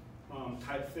Instagram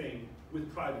type thing with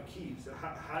private keys?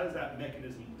 How does that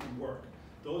mechanism work?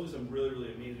 Those are some really,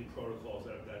 really amazing protocols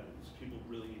that people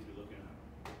really need to be looking at.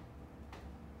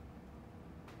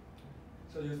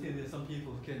 So you see that some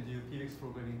people can do PX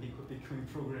programming, Bitcoin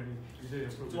programming,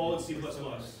 Ethereum programming. It's all in C++.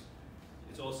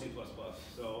 It's all C++.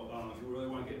 So if you really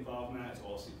want to get involved in that, it's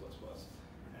all C++.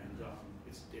 And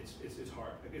it's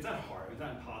hard. It's not hard. It's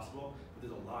not impossible. But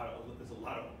there's a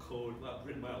lot of code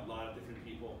written by a lot of different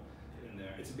people in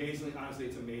there. It's amazing. Honestly,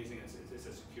 it's amazing. It's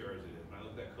as secure as it is. When I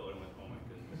looked at that code, I went, oh my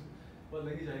goodness. What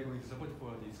language are you going to support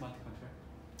for the smart contract?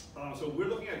 So we're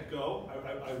looking at Go.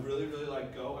 I really, really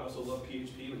like Go. I also love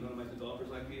PHP, but none of my developers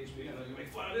like PHP. I know you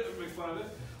make fun of it,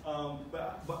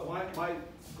 but my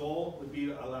goal would be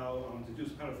to allow to do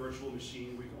some kind of virtual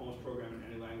machine where you can almost program in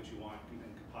any language you want and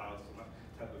compile some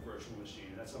type of virtual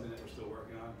machine. That's something that we're still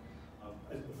working on.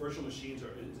 Virtual machines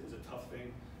is a tough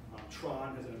thing.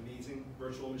 Tron has an amazing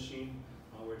virtual machine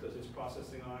where it does its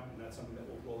processing on, and that's something that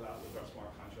we'll roll out with our smart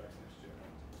contracts next year.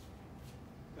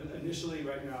 And initially,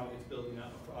 right now, it's building out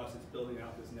for us. It's building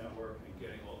out this network and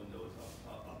getting all the nodes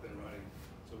up and running,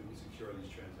 so we can secure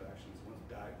these transactions. Once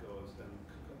that goes, then,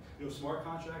 smart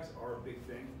contracts are a big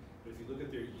thing, but if you look at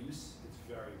their use, it's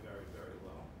very, very, very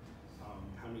low.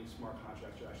 How many smart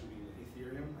contracts are actually being in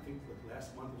Ethereum? I think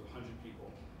last month was 100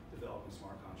 people developing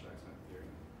smart contracts on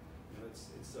Ethereum.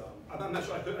 I'm not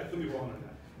sure. I could be wrong on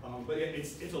that. But yeah,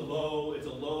 it's a low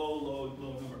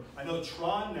number. I know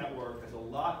Tron Network has a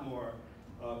lot more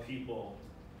people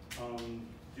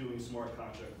doing smart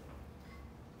contracts,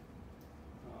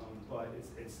 but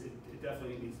it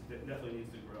definitely needs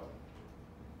to grow.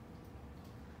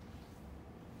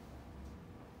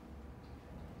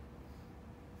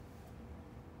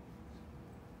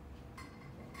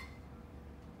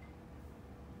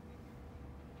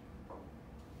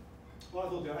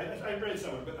 Well, I read it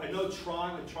somewhere, but I know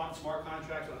Tron smart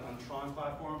contracts on Tron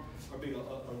platform are being a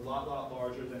lot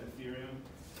larger than Ethereum.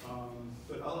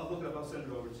 But I'll look it up. I'll send it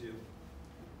over to you.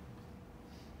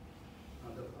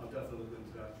 I'll definitely look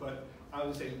into that. But I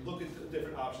would say look at the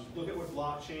different options. Look at what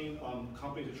blockchain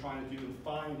companies are trying to do and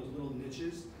find those little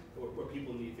niches where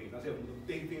people need things. I'll say the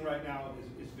big thing right now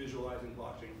is visualizing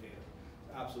blockchain data.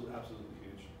 Absolutely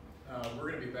huge. We're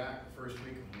going to be back the first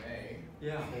week of May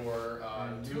Yeah. for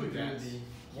two events.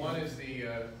 One is the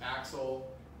Axel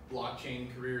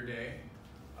Blockchain Career Day,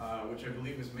 which I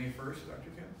believe is May 1st, Dr.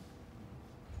 Kim?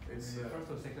 It's first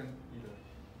or second either.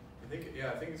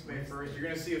 I think it's May 1st. You're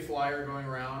going to see a flyer going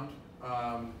around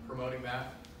promoting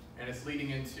that, and it's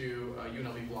leading into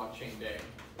UNLV Blockchain Day,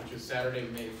 which is Saturday,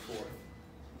 May 4th.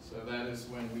 So that is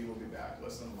when we will be back,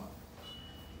 less than a month.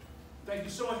 Thank you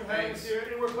so much for having us here.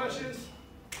 Any more questions?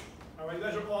 All right, you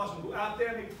guys are awesome. Go out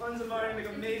there, make tons of money, make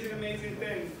amazing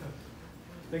things.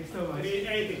 Thanks so much. If you need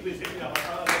anything, please hit me up.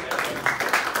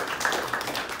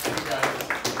 Thank you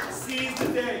guys. Seize the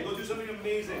day. Go do something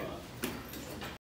amazing.